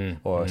novel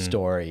or a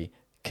story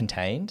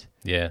contained.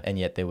 Yeah. And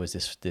yet there was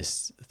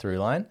this through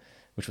line,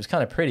 which was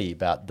kind of pretty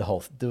about the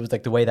whole... There was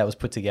like the way that was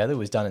put together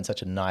was done in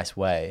such a nice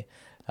way.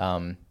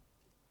 And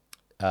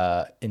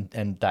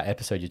that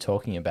episode you're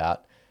talking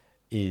about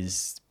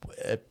is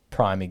a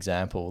prime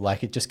example.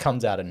 Like, it just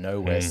comes out of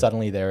nowhere.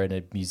 Suddenly they're in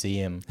a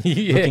museum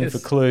looking for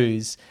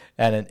clues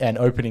and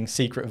opening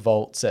secret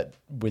vaults that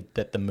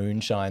the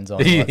moon shines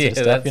on. That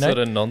stuff, sort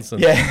of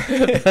nonsense.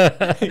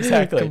 Yeah,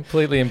 exactly.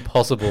 Completely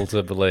impossible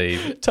to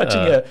believe.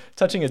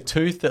 Touching a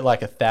tooth that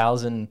like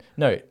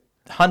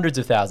hundreds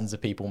of thousands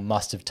of people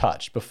must have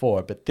touched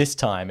before, but this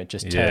time it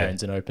just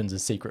turns and opens a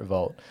secret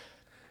vault.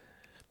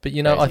 But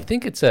I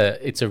think it's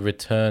a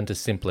return to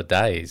simpler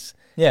days.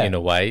 Yeah. In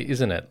a way,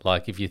 isn't it?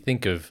 Like, if you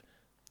think of,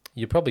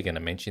 you're probably going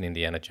to mention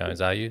Indiana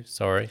Jones, are you?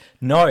 Sorry.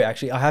 No,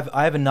 actually, I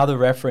have another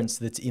reference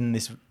that's in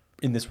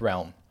this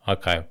realm.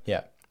 Okay.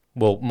 Yeah.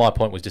 Well, my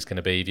point was just going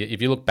to be,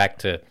 if you look back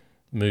to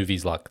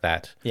movies like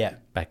that,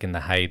 back in the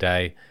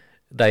heyday,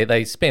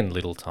 they spend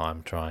little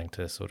time trying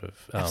to sort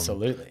of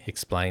absolutely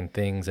explain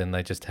things, and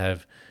they just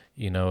have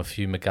a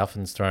few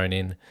MacGuffins thrown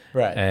in,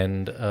 right?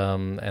 And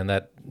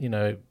that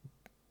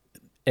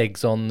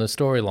eggs on the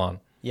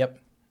storyline. Yep,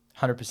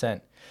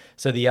 100%.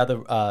 So the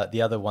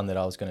other one that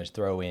I was going to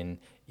throw in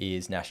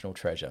is National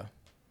Treasure.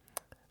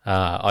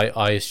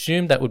 I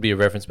assumed that would be a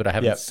reference, but I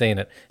haven't seen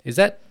it. Is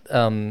that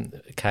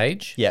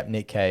Cage? Yeah,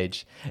 Nick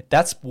Cage.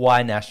 That's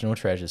why National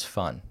Treasure's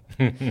fun.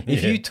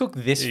 If you took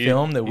this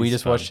film that we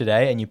just watched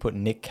today and you put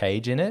Nick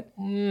Cage in it,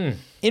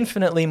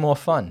 infinitely more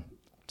fun.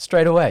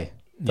 Straight away.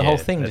 The whole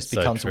thing just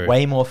becomes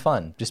way more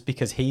fun just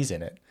because he's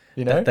in it.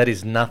 That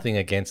is nothing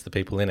against the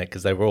people in it,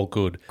 because they were all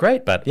good.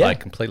 Great. But I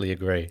completely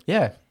agree.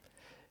 Yeah.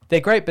 They're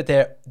great, but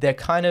they're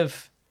kind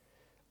of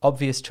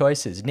obvious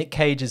choices. Nick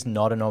Cage is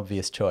not an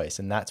obvious choice,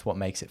 and that's what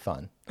makes it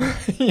fun.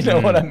 You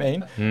know what I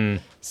mean?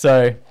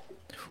 So,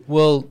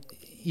 well,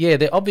 yeah,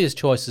 they're obvious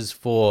choices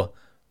for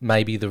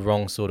maybe the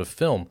wrong sort of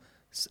film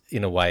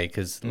in a way,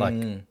 because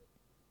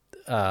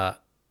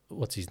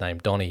what's his name?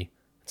 Donnie.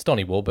 It's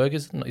Donnie Wahlberg.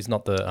 He's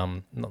not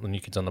the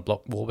New Kids on the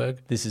Block Wahlberg.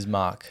 This is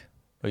Mark.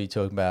 What are you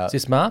talking about? Is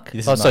this Mark?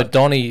 This is so Mark.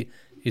 Donnie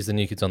is the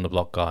New Kids on the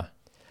Block guy.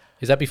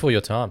 Is that before your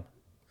time?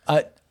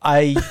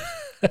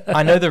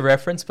 I know the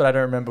reference, but I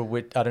don't remember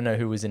I don't know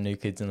who was in New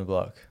Kids on the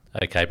Block.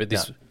 Okay, but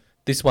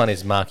this one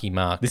is Marky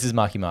Mark. This is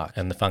Marky Mark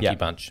and the Funky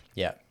Bunch.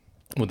 Yeah.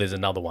 Well, there's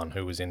another one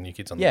who was in New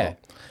Kids on the Block.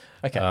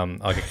 Okay.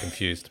 I get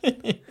confused.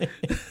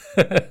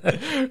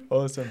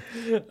 Awesome.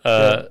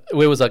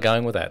 Where was I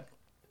going with that?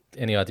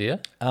 Any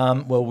idea?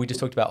 Well, we just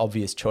talked about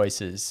obvious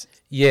choices.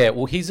 Yeah,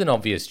 well, he's an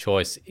obvious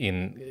choice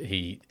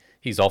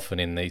he's often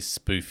in these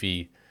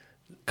spoofy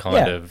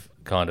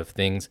kind of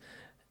things.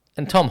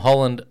 And Tom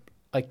Holland,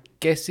 I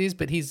guess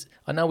but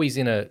I know he's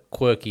in a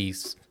quirky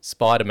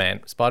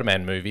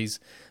Spider-Man movies,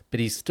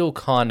 but he's still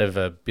kind of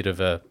a bit of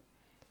a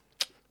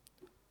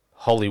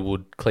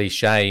Hollywood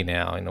cliche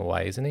now in a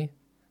way, isn't he?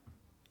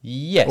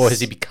 Yes. Or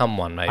has he become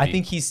one, maybe? I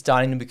think he's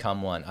starting to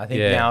become one. I think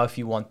now if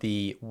you want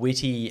the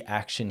witty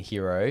action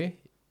hero,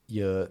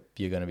 you're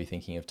going to be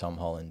thinking of Tom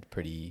Holland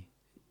pretty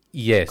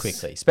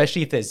quickly,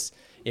 especially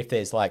if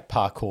there's like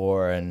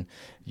parkour and,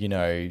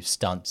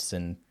 stunts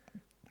and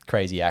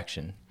crazy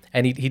action.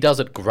 And he does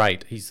it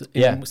great. He's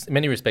in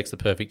many respects the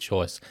perfect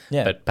choice.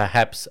 Yeah. But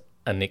perhaps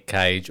a Nick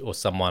Cage or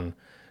someone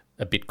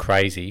a bit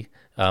crazy,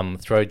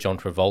 throw John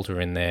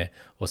Travolta in there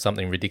or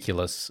something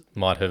ridiculous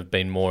might have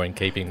been more in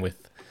keeping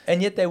with.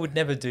 And yet they would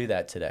never do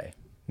that today.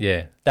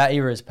 Yeah. That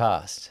era is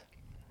past.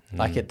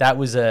 Like that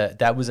was a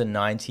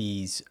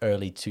 90s,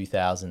 early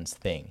 2000s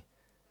thing.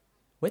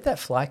 Where'd that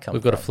fly come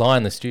We've from? got a fly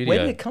in the studio. Where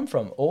did it come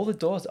from? All the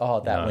doors? Oh,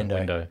 that No,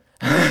 window.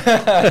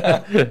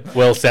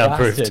 Well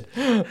soundproofed.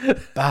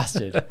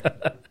 Bastard.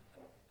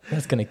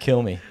 That's going to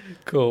kill me.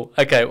 Cool.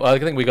 Okay. Well, I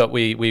think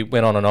we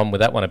went on and on with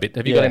that one a bit.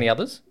 Have you got Yeah. any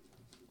others?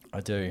 I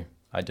do.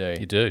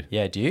 You do.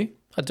 Yeah, do you?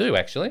 I do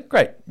actually.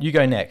 Great. You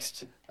go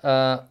next.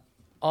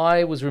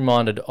 I was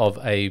reminded of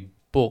a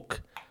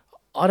book.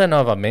 I don't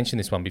know if I've mentioned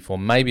this one before.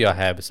 Maybe I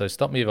have. So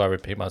stop me if I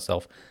repeat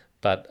myself.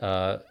 But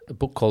a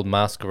book called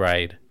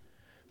Masquerade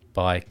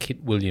by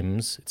Kit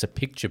Williams. It's a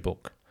picture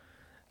book.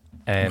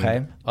 And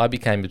Okay. I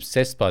became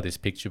obsessed by this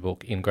picture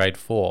book in grade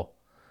 4.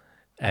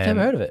 I've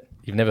never heard of it.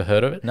 You've never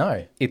heard of it?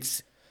 No.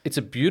 It's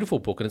a beautiful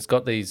book, and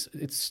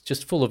it's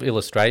just full of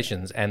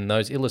illustrations, and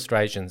those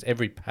illustrations,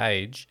 every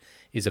page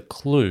is a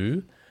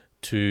clue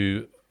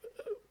to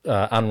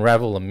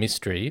unravel a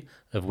mystery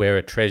of where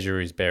a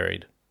treasure is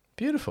buried.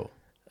 Beautiful.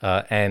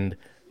 And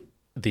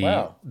the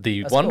Wow,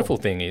 the that's wonderful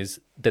thing is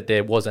that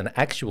there was an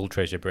actual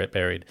treasure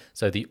buried.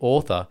 So the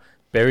author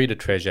buried a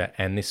treasure,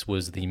 and this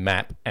was the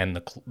map and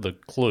the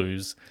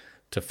clues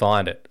to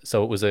find it.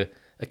 So it was a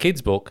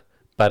kid's book,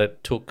 but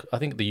it took, I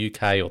think, the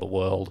UK or the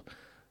world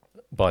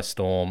by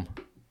storm.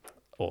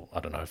 Or I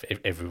don't know if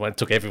it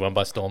took everyone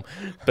by storm,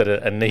 but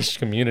a niche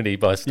community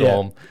by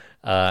storm,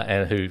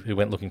 and who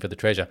went looking for the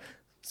treasure.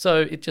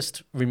 So it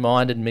just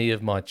reminded me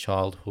of my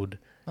childhood.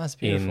 That's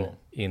beautiful.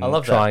 In I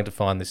love trying to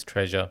find this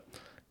treasure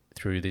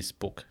through this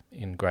book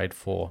in grade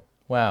 4.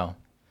 Wow.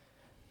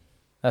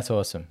 That's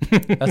awesome.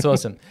 That's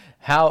awesome.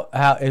 So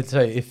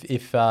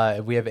if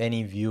we have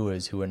any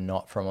viewers who are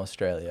not from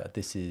Australia,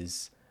 this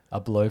is a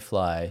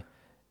blowfly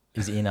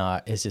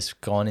is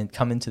just come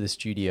into the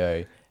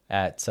studio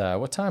at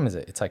what time is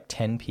it? It's like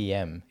 10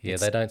 p.m. Yeah,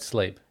 they don't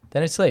sleep. They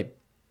don't sleep.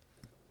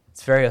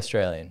 It's very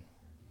Australian.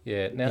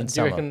 Yeah. Now, In do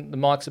summer. you reckon the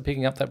mics are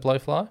picking up that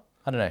blowfly?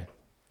 I don't know.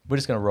 We're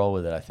just gonna roll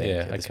with it, I think. Yeah,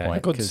 at this okay. point, I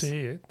could 'cause-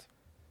 see it.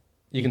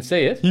 You can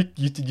see it.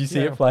 Did you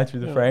see Yeah. it fly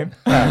through the Yeah. frame?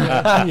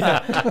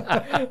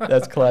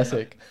 That's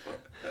classic.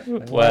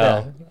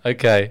 Wow.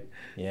 Okay.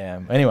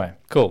 Yeah. Anyway,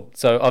 Cool.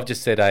 So I've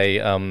just said a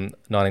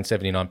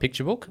 1979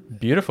 picture book.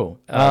 beautiful.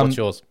 What's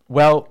yours?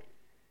 Well,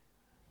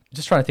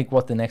 just trying to think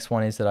what the next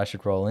one is that I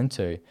should roll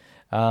into.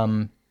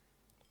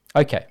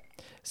 Okay.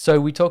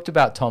 So we talked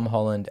about Tom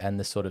Holland and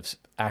the sort of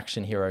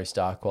action hero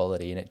star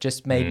quality, and it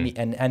just made me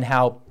and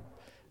how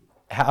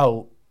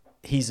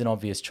he's an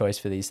obvious choice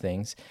for these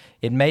things.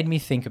 It made me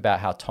think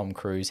about how Tom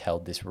Cruise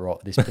held this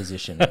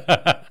position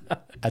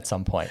at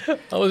some point.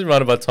 I was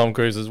reminded by Tom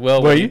Cruise as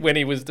well Were you? when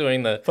he was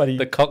doing the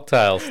Funny.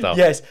 cocktail stuff.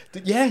 Yes,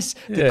 the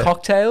Yeah.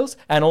 cocktails,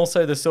 and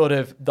also the sort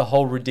of the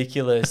whole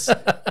ridiculous,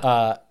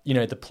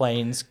 the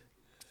planes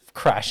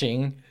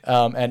crashing,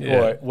 and Yeah.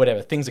 or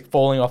whatever, things like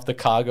falling off the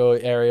cargo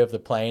area of the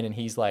plane, and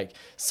he's like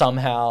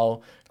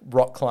somehow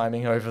rock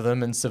climbing over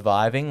them and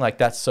surviving. Like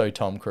that's so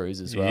Tom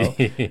Cruise as well.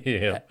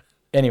 Yeah.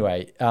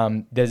 Anyway,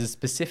 there's a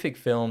specific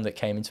film that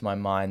came into my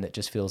mind that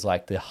just feels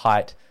like the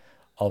height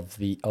of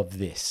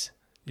this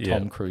Yeah.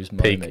 Tom Cruise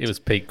moment. Peak. It was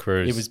peak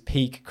Cruise. It was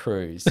peak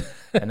Cruise,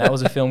 and that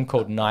was a film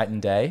called Night and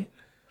Day.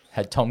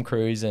 Had Tom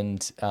Cruise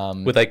and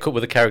Were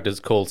the characters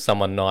called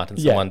Someone Night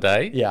and Someone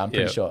Day? Yeah, I'm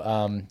pretty sure.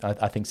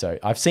 I think so.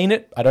 I've seen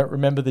it. I don't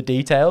remember the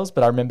details,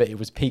 but I remember it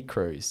was peak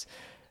Cruise.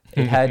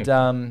 It had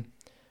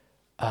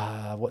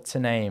what's her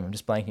name? I'm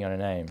just blanking on her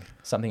name.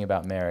 Something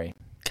about Mary.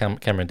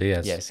 Cameron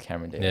Diaz. Yes,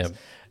 Cameron Diaz. Yeah.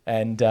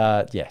 And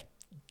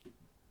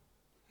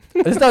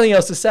there's nothing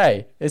else to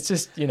say. It's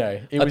just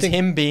it was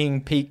him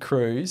being peak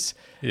Cruise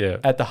Yeah.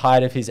 at the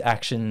height of his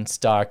action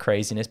star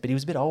craziness, but he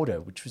was a bit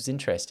older, which was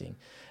interesting.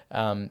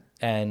 And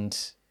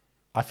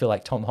I feel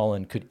like Tom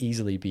Holland could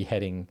easily be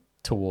heading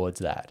towards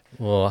that.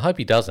 Well, I hope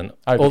he doesn't.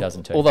 I hope he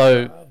doesn't too.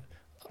 Although,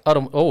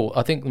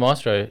 I think the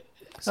Maestro.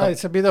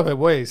 It's a bit of a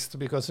waste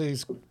because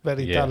he's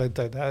very Yeah.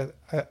 talented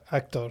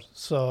actor.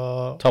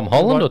 So Tom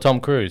Holland or Tom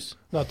Cruise?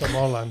 not Tom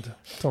Holland.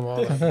 Tom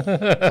Holland.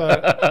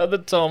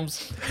 The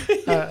Toms.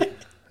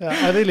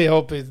 I really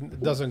hope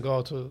it doesn't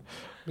go to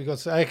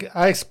because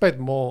I expect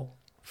more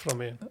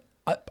from him.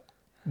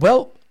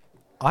 Well,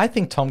 I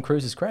think Tom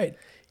Cruise is great.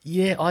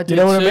 Yeah, I do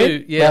You know what I too.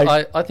 mean? Yeah,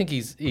 Like- I think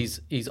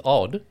he's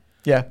odd,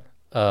 Yeah,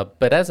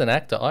 but as an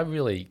actor, I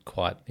really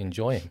quite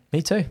enjoy him.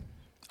 me too.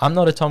 I'm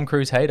not a Tom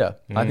Cruise hater.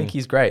 I think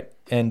he's great,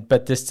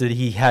 but just that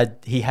he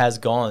has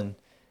gone,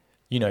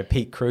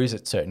 peak Cruise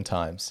at certain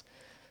times.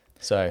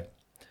 So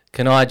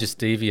Can I just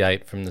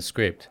deviate from the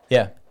script?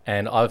 yeah,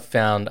 And I've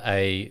found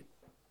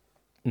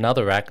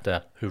another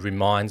actor who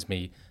reminds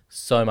me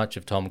so much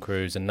of Tom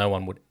Cruise, and no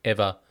one would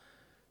ever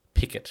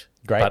pick it.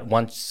 Great. But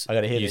once I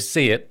gotta hear you this.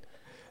 see it,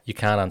 you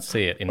can't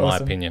unsee it, in my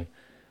Awesome. opinion.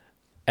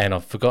 And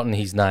I've forgotten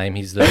his name.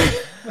 He's the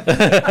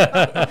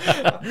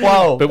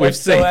wow, But we've that's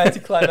so seen-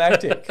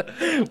 anticlimactic.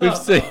 we've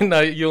seen.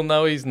 No, you'll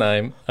know his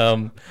name.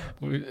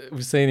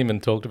 We've seen him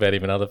and talked about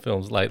him in other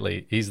films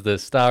lately. He's the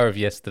star of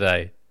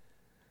Yesterday.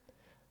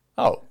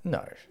 Oh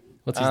no,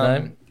 What's his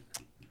name?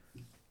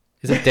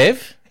 Is it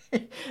Dev?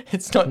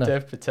 it's not No.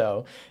 Dev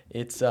Patel.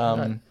 It's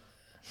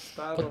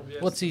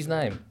What's his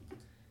name?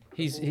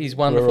 He's We're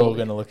wonderful. all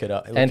going to look it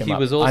up. And he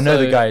was I know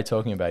the also- guy you're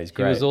talking about. He's He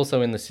great. was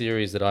also in the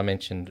series that I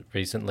mentioned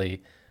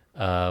recently,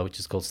 which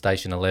is called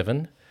Station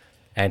 11.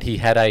 And he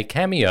had a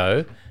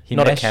cameo.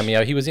 Not a Himesh-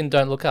 cameo. He was in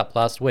Don't Look Up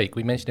last week.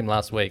 We mentioned him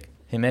last week.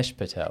 Himesh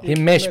Patel. Himesh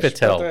Himesh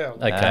Patel. Patel.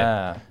 Okay.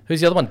 Ah, Who's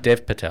the other one?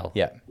 Dev Patel.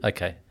 yeah.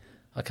 Okay.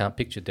 I can't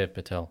picture Dev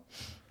Patel.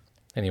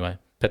 Anyway,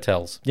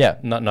 Patels. Yeah.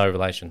 No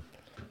relation.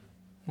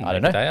 I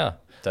don't Maybe know. They are.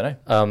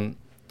 Don't know.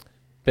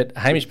 But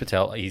Hamish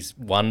Patel, he's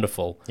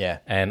wonderful. Yeah.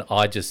 And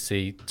I just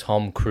see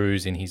Tom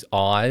Cruise in his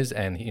eyes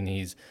and in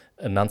his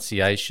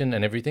enunciation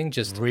and everything.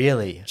 Just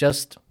Really?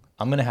 just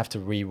I'm going to have to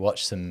rewatch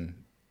some.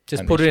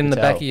 just Hamish put it in the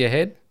Patel, back of your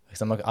head.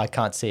 because I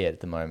can't see it at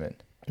the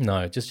moment.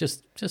 No, just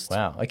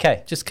Wow.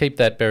 Okay. just keep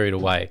that buried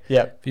away.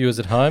 Yep. Viewers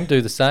at home,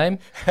 do the same.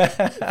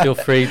 Feel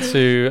free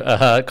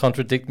to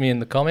contradict me in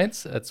the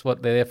comments. That's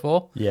what they're there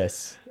for.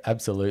 Yes,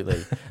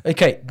 absolutely.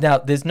 Okay. Now,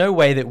 there's no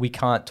way that we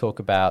can't talk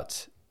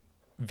about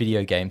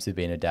video games that have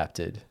been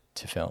adapted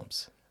to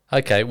films.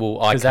 Okay, well,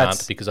 I 'Cause can't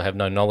that's- because I have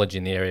no knowledge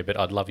in the area, but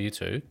I'd love you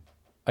to.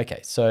 Okay.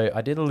 So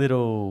I did a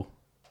little,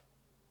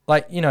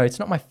 like, it's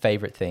not my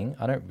favorite thing.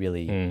 I don't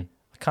really,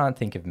 I can't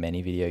think of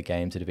many video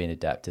games that have been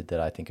adapted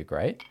that I think are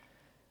great.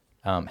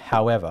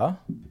 However,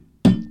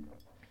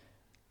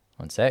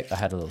 one sec, I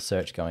had a little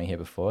search going here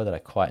before that I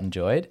quite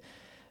enjoyed.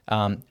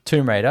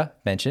 Tomb Raider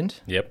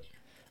mentioned, Yep.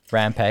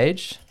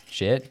 Rampage,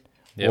 shit,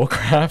 Yep.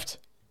 Warcraft,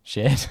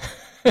 shit,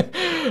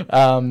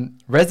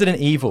 Resident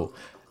Evil.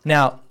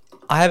 Now,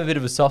 I have a bit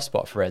of a soft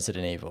spot for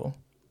Resident Evil.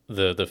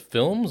 The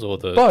films or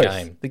the Both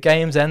game? the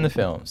games and the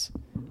films.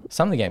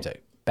 Some of the games are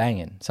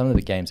banging. Some of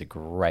the games are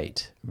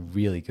great,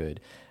 really good.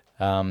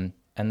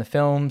 And the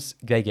films,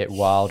 they get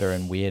wilder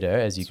and weirder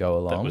as you go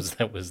along.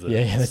 That was the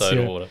that's soda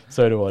your water.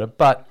 Soda water.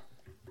 But,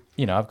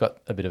 I've got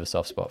a bit of a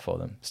soft spot for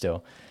them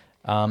still.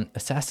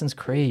 Assassin's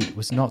Creed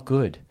was not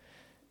good.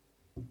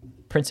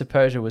 Prince of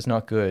Persia was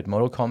not good.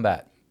 Mortal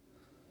Kombat,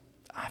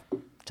 I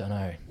don't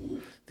know.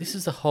 This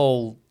is a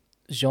whole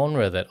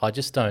genre that I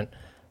just don't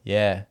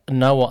Yeah.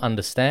 know or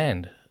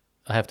understand,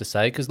 I have to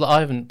say, because I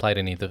haven't played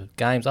any of the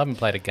games. I haven't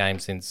played a game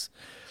since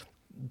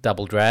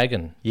Double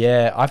Dragon.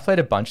 Yeah, I've played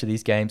a bunch of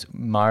these games.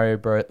 Mario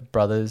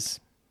Brothers.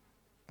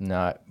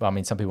 No, I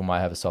mean, some people might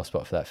have a soft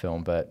spot for that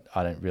film, but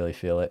I don't really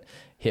feel it.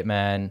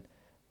 Hitman.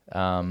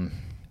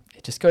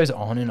 It just goes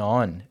on and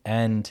on.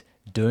 And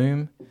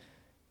Doom.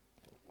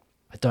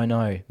 I don't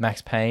know.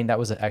 Max Payne. That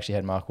was actually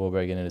had Mark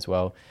Wahlberg in it as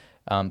well.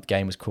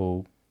 Game was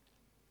cool.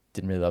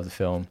 Didn't really love the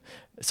film.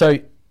 So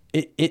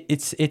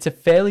it's a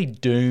fairly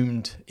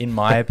doomed, in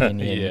my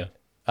opinion,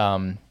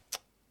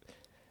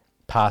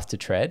 path to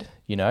tread.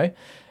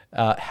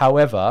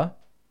 However,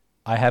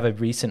 I have a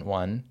recent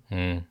one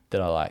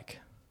that I like,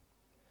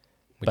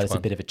 but it's a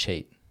bit of a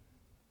cheat.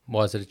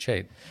 Why is it a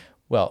cheat?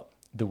 Well,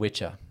 The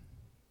Witcher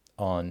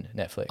on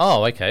Netflix.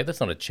 Oh, okay. That's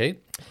not a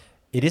cheat.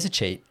 It is a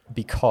cheat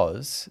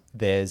because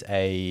there's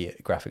a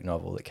graphic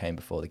novel that came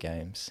before the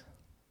games.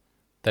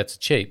 That's a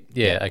cheat.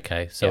 Yeah, Yeah.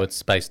 okay. So Yeah.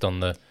 it's based on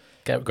the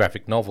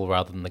graphic novel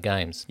rather than the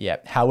games. Yeah.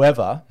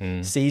 However,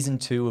 season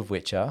 2 of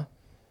Witcher,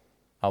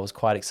 I was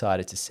quite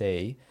excited to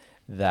see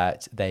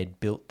that they'd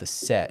built the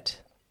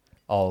set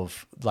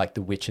of like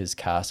the Witcher's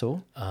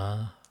castle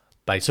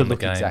Based to on the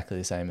look game. exactly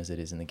the same as it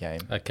is in the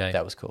game. Okay.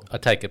 That was cool. I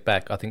take it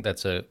back. I think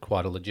that's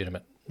quite a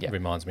legitimate, Yeah.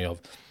 reminds me of.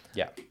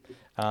 Yeah.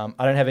 I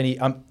don't have any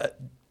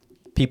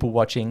people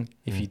watching.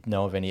 If you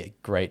know of any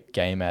great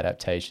game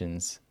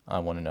adaptations, I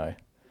want to know.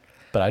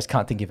 But I just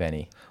can't think of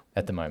any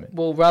at the moment.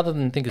 Well, rather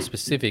than think of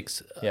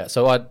specifics, Yeah.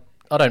 so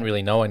I don't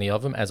really know any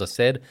of them, as I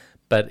said,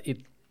 but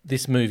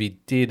this movie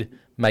did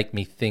make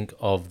me think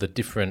of the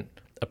different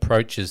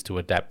approaches to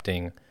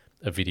adapting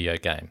a video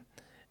game.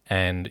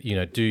 And,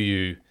 do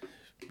you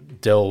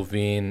delve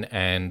in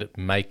and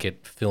make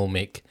it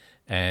filmic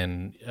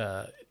and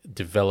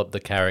develop the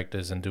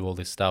characters and do all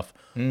this stuff?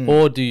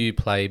 Or do you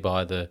play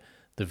by the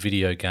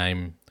video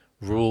game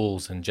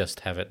rules and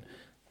just have it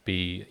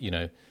be,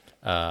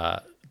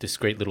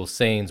 discrete little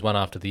scenes, one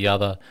after the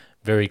other,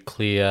 very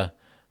clear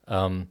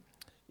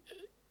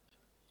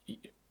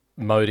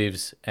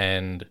motives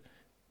and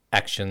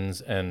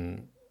actions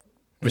and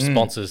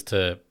responses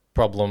to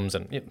problems?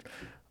 And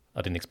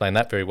I didn't explain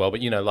that very well, but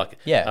what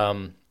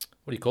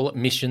do you call it?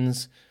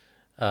 Missions.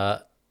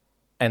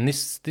 And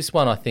this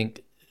one I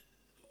think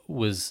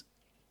was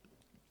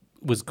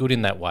good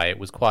in that way. It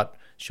was quite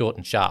short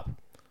and sharp,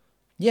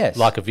 Yes.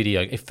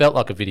 it felt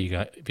like a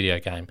video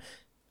game.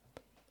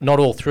 Not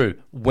all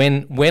through.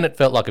 When it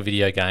felt like a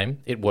video game,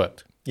 it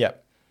worked. Yeah.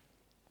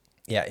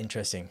 Yeah,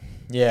 interesting.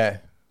 Yeah.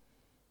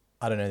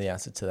 I don't know the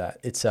answer to that.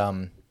 It's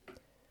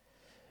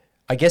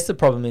I guess the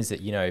problem is that,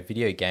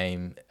 video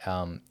game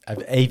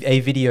a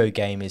video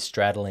game is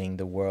straddling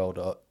the world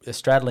of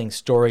straddling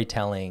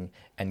storytelling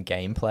and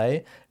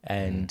gameplay,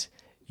 and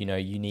you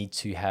need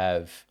to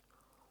have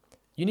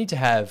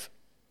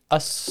a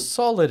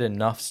solid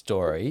enough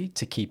story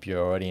to keep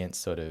your audience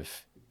sort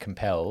of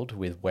compelled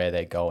with where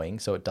they're going,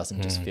 so it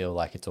doesn't just feel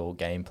like it's all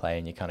gameplay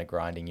and you're kind of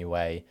grinding your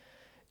way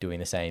doing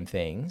the same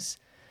things.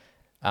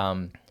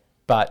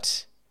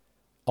 But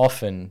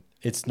often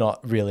it's not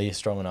really a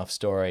strong enough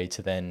story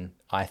to then,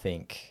 I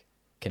think,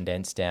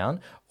 condense down.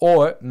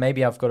 Or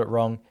maybe I've got it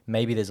wrong.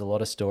 Maybe there's a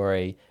lot of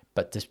story,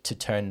 but to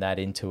turn that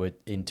into a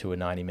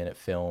 90-minute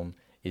film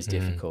is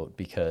difficult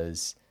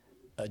because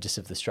just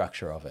of the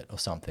structure of it or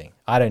something.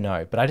 I don't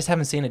know, but I just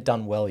haven't seen it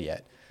done well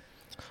yet.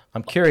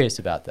 I'm curious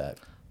about that.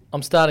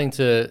 I'm starting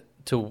to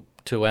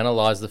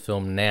analyze the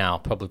film now,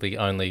 probably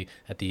only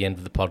at the end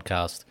of the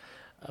podcast,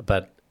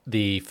 but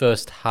the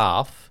first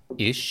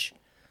half-ish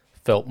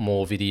felt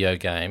more video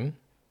game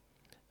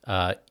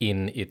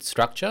in its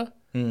structure.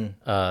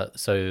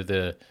 So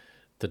the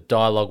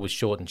dialogue was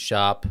short and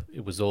sharp.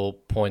 It was all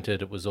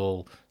pointed. It was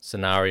all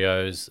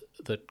scenarios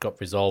that got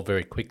resolved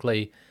very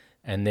quickly.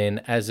 And then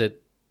as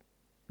it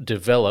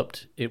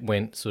developed, it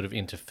went sort of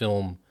into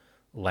film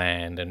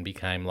land and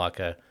became like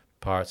a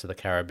Pirates of the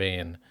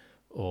Caribbean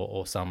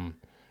or some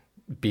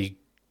big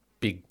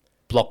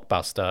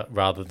blockbuster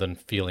rather than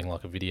feeling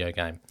like a video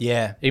game.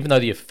 Yeah. Even though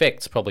the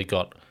effects probably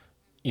got,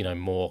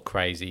 more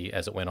crazy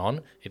as it went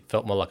on, it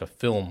felt more like a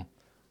film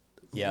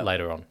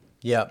later on.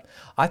 Yeah.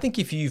 I think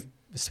if you've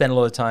spent a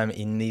lot of time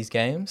in these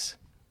games,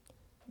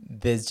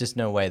 there's just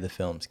no way the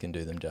films can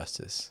do them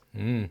justice.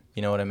 You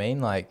know what I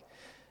mean? Like,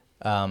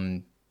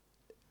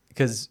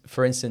 because,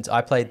 for instance,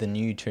 I played the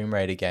new Tomb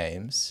Raider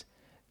games,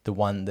 the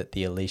one that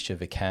the Alicia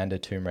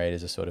Vikander Tomb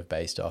Raiders are sort of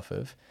based off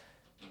of.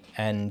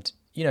 And,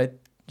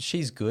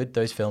 she's good.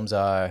 Those films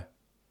are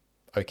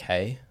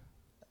okay.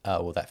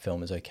 Well, that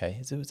film is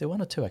okay. Was there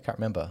one or two? I can't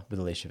remember with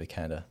Alicia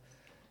Vikander.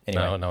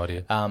 Anyway, No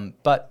idea.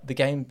 But the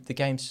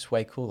game's just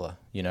way cooler.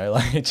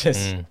 Like it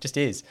just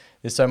is.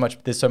 There's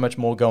so much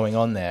more going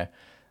on there.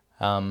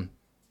 And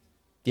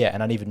I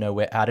don't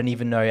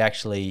even know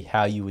actually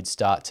how you would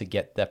start to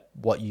get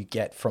what you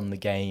get from the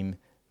game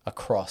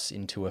across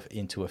into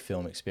a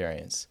film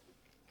experience.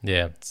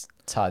 Yeah, it's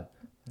hard.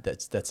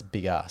 That's a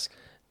big ask.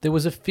 There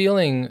was a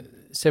feeling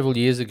several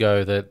years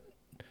ago that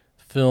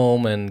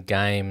film and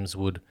games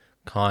would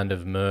kind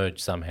of merge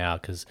somehow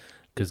because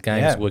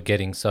games were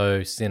getting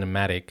so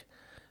cinematic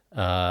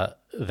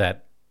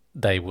that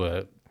they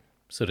were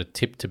sort of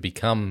tipped to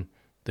become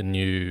the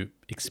new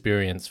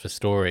experience for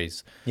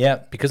stories. Yeah.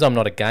 Because I'm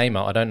not a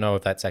gamer, I don't know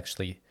if that's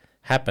actually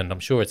happened. I'm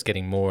sure it's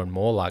getting more and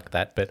more like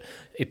that, but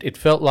it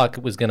felt like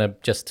it was going to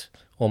just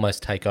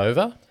almost take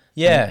over.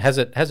 Yeah.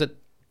 And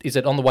is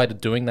it on the way to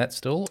doing that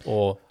still,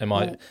 or am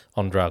I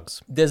on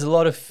drugs? There's a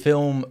lot of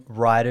film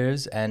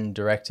writers and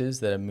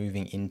directors that are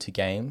moving into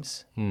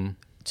games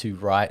to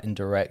write and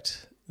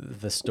direct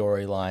the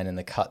storyline and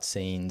the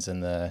cutscenes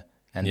and that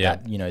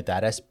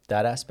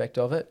aspect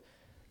of it,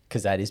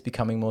 because that is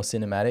becoming more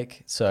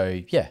cinematic.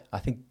 So yeah, I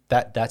think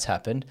that's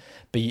happened,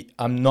 but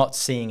I'm not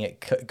seeing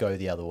it go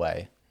the other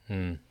way.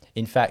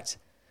 In fact,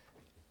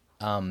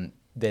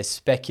 there's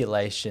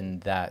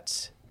speculation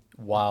that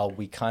while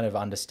we kind of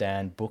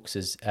understand books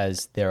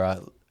as there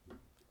are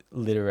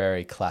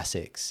literary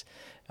classics,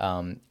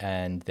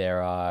 and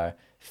there are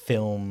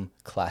film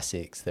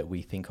classics that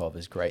we think of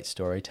as great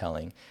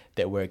storytelling,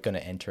 that we're going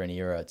to enter an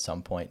era at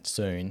some point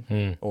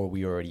soon, or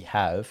we already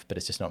have, but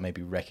it's just not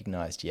maybe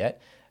recognized yet,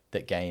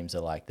 that games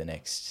are like the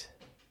next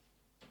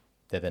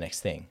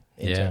thing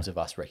in terms of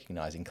us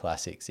recognizing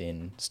classics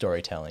in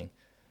storytelling.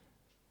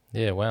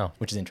 Yeah, wow.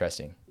 Which is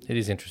interesting. It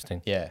is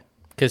interesting. Yeah.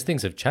 Because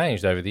things have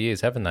changed over the years,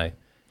 haven't they?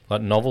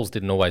 Like novels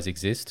didn't always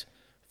exist.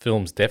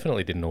 Films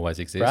definitely didn't always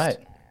exist. Right.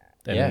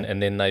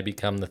 And then they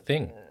become the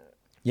thing.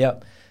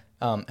 Yep.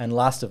 And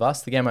Last of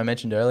Us, the game I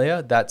mentioned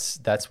earlier,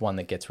 that's one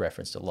that gets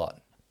referenced a lot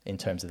in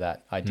terms of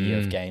that idea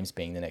of games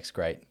being the next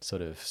great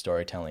sort of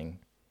storytelling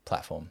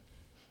platform.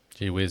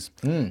 Gee whiz.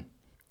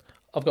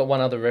 I've got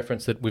one other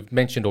reference that we've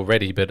mentioned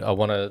already, but I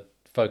want to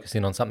focus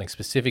in on something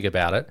specific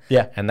about it.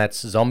 Yeah. And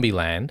that's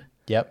Zombieland.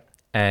 Yep.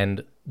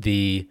 And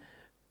the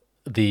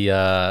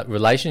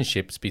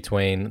relationships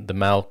between the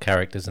male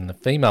characters and the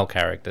female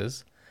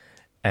characters,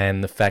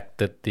 and the fact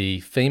that the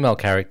female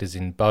characters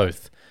in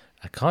both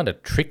are kind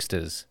of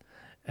tricksters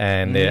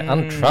and they're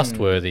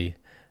untrustworthy,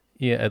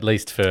 at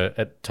least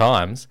at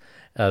times.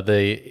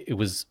 It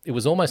was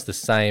almost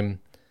the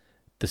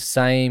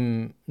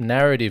same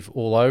narrative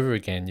all over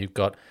again. You've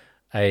got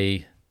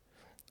a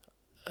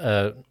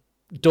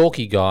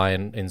dorky guy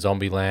in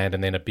Zombieland,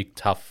 and then a big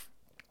tough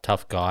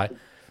guy.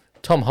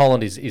 Tom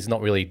Holland is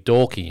not really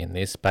dorky in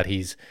this, but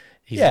he's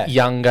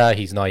younger,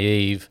 he's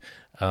naive,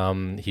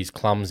 he's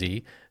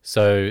clumsy.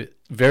 So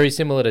very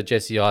similar to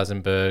Jesse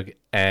Eisenberg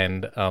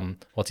and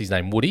what's his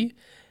name, Woody.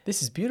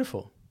 This is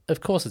beautiful.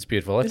 Of course, it's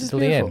beautiful. That's This is until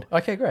the beautiful.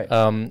 end. Okay, great.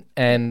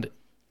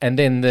 And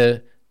then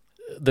the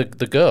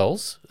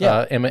girls,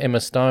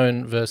 Emma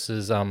Stone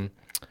versus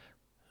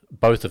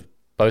both of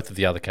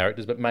the other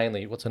characters, but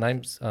mainly what's her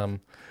name's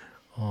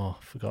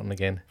forgotten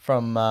again.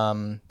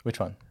 From which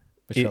one?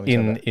 Which film are you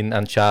talking about? In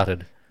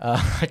Uncharted.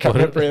 I can't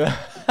remember either.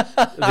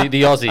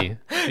 the Aussie.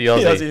 The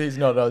Aussie. Who's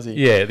not Aussie.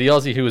 Yeah, the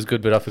Aussie who was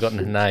good, but I've forgotten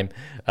her name.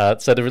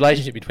 So the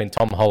relationship between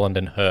Tom Holland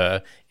and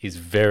her is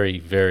very,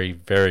 very,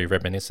 very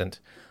reminiscent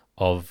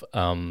of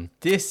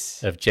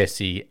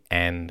Jesse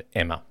and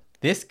Emma.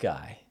 This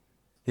guy.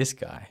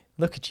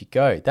 Look at you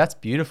go. That's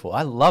beautiful.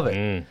 I love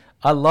it.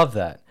 I love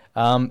that.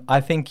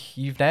 I think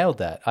you've nailed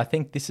that. I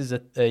think this is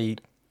a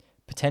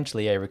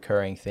potentially a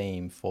recurring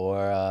theme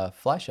for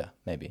Fleischer,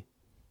 maybe.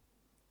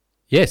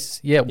 Yes,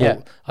 yeah, well,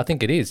 Yeah. I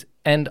think it is.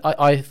 And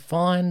I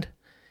find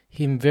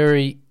him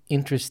very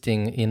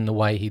interesting in the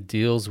way he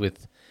deals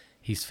with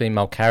his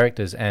female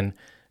characters. And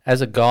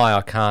as a guy,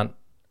 I can't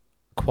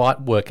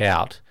quite work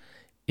out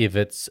if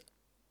it's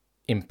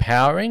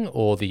empowering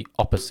or the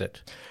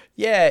opposite.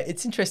 Yeah,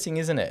 it's interesting,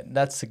 isn't it?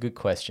 That's a good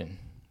question.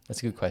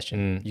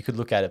 You could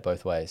look at it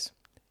both ways.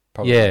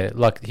 Probably. Yeah,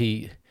 like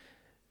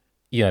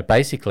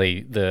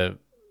basically the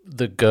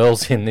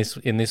girls in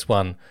this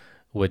one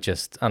were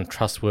just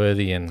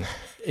untrustworthy and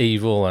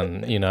evil,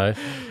 and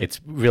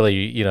it's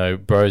really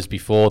bros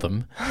before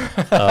them.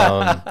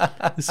 So,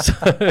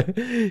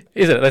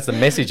 isn't it? That's the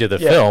message of the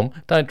film.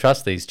 Don't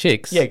trust these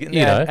chicks.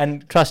 Yeah,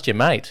 and trust your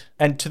mate.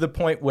 And to the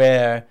point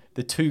where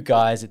the two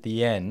guys at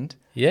the end,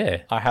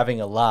 Yeah, are having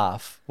a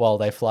laugh while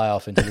they fly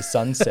off into the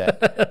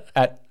sunset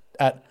at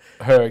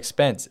her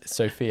expense,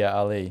 Sophia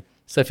Ali.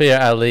 Sophia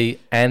Ali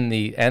and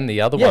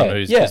the other one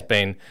who's just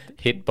been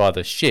hit by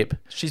the ship.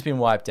 She's been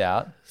wiped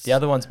out. The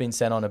other one's been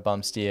sent on a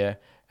bum steer,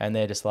 and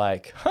they're just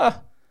like, look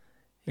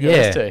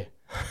at those two.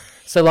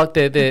 So like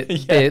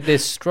they're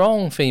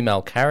strong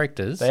female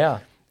characters. They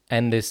are.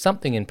 And there's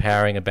something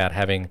empowering about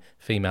having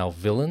female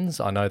villains.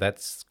 I know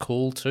that's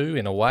cool too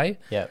in a way.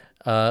 Yeah.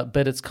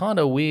 But it's kind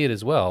of weird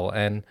as well.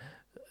 And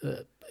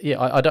I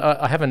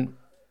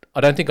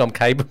don't think I'm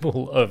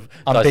capable of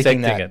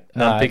dissecting it.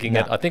 No, I'm picking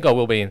it. I think I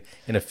will be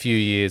in a few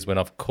years when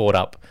I've caught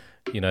up,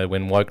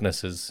 when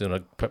wokeness has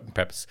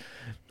perhaps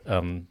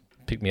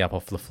picked me up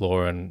off the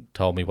floor and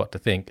told me what to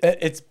think.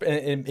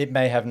 It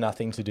may have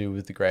nothing to do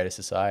with the greater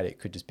society. It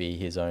could just be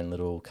his own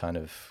little kind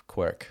of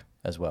quirk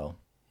as well.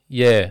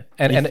 Yeah,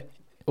 and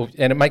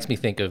it makes me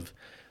think of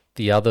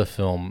the other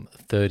film,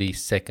 30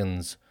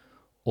 Seconds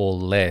or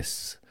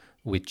Less,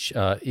 which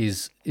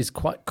is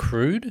quite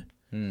crude.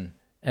 And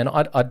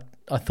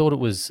I thought it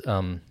was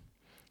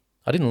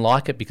I didn't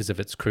like it because of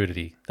its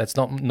crudity. That's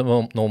not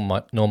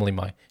normally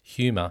my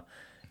humour,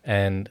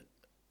 and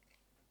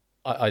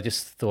I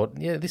just thought,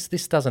 this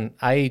doesn't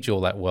age all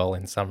that well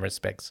in some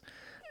respects.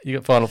 You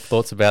got final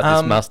thoughts about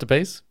this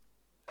masterpiece?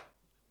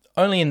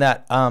 Only in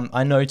that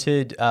I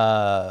noted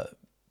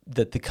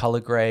that the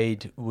color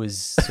grade was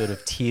sort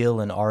of teal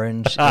and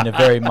orange in a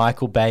very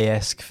Michael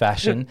Bay-esque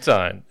fashion.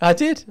 Don't. I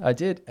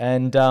did.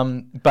 And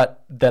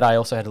but that I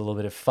also had a little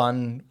bit of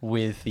fun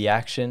with the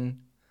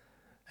action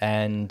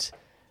and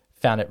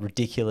found it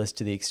ridiculous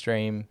to the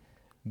extreme,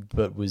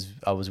 but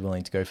I was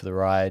willing to go for the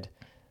ride.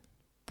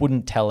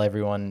 Wouldn't tell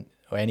everyone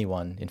or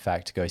anyone, in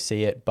fact, to go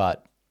see it,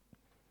 but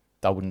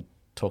I wouldn't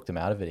talk them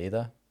out of it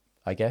either,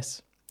 I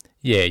guess.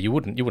 Yeah, you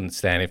wouldn't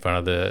stand in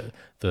front of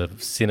the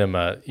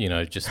cinema,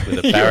 just with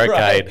a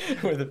barricade,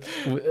 with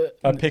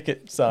a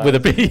picket sign, with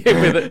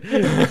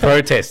a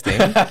protesting.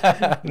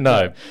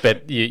 No,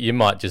 but you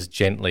might just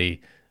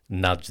gently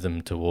nudge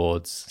them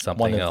towards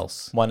something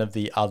else. One of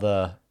the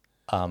other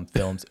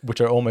films, which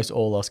are almost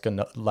all Oscar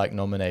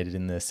nominated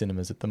in the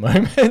cinemas at the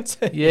moment.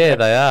 Yeah,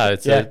 they are.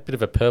 It's a bit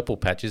of a purple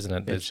patch, isn't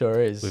it? It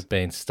sure is. We've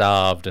been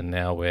starved, and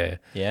now we're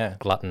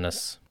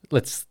gluttonous.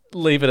 Let's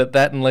leave it at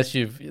that, unless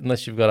you've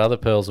got other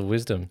pearls of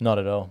wisdom. Not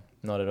at all.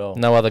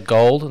 No other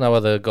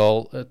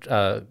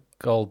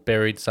gold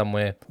buried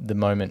somewhere. The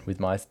moment with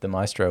the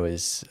Maestro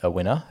is a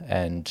winner,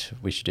 and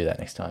we should do that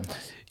next time.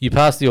 You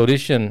passed the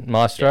audition,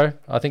 Maestro. Yeah.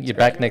 I think you're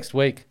back next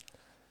week.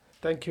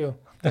 Thank you.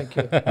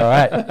 All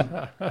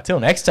right. Till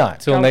next time.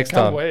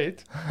 Can't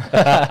wait.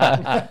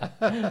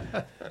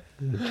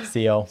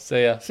 See y'all.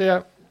 See ya. See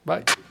ya.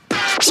 Bye.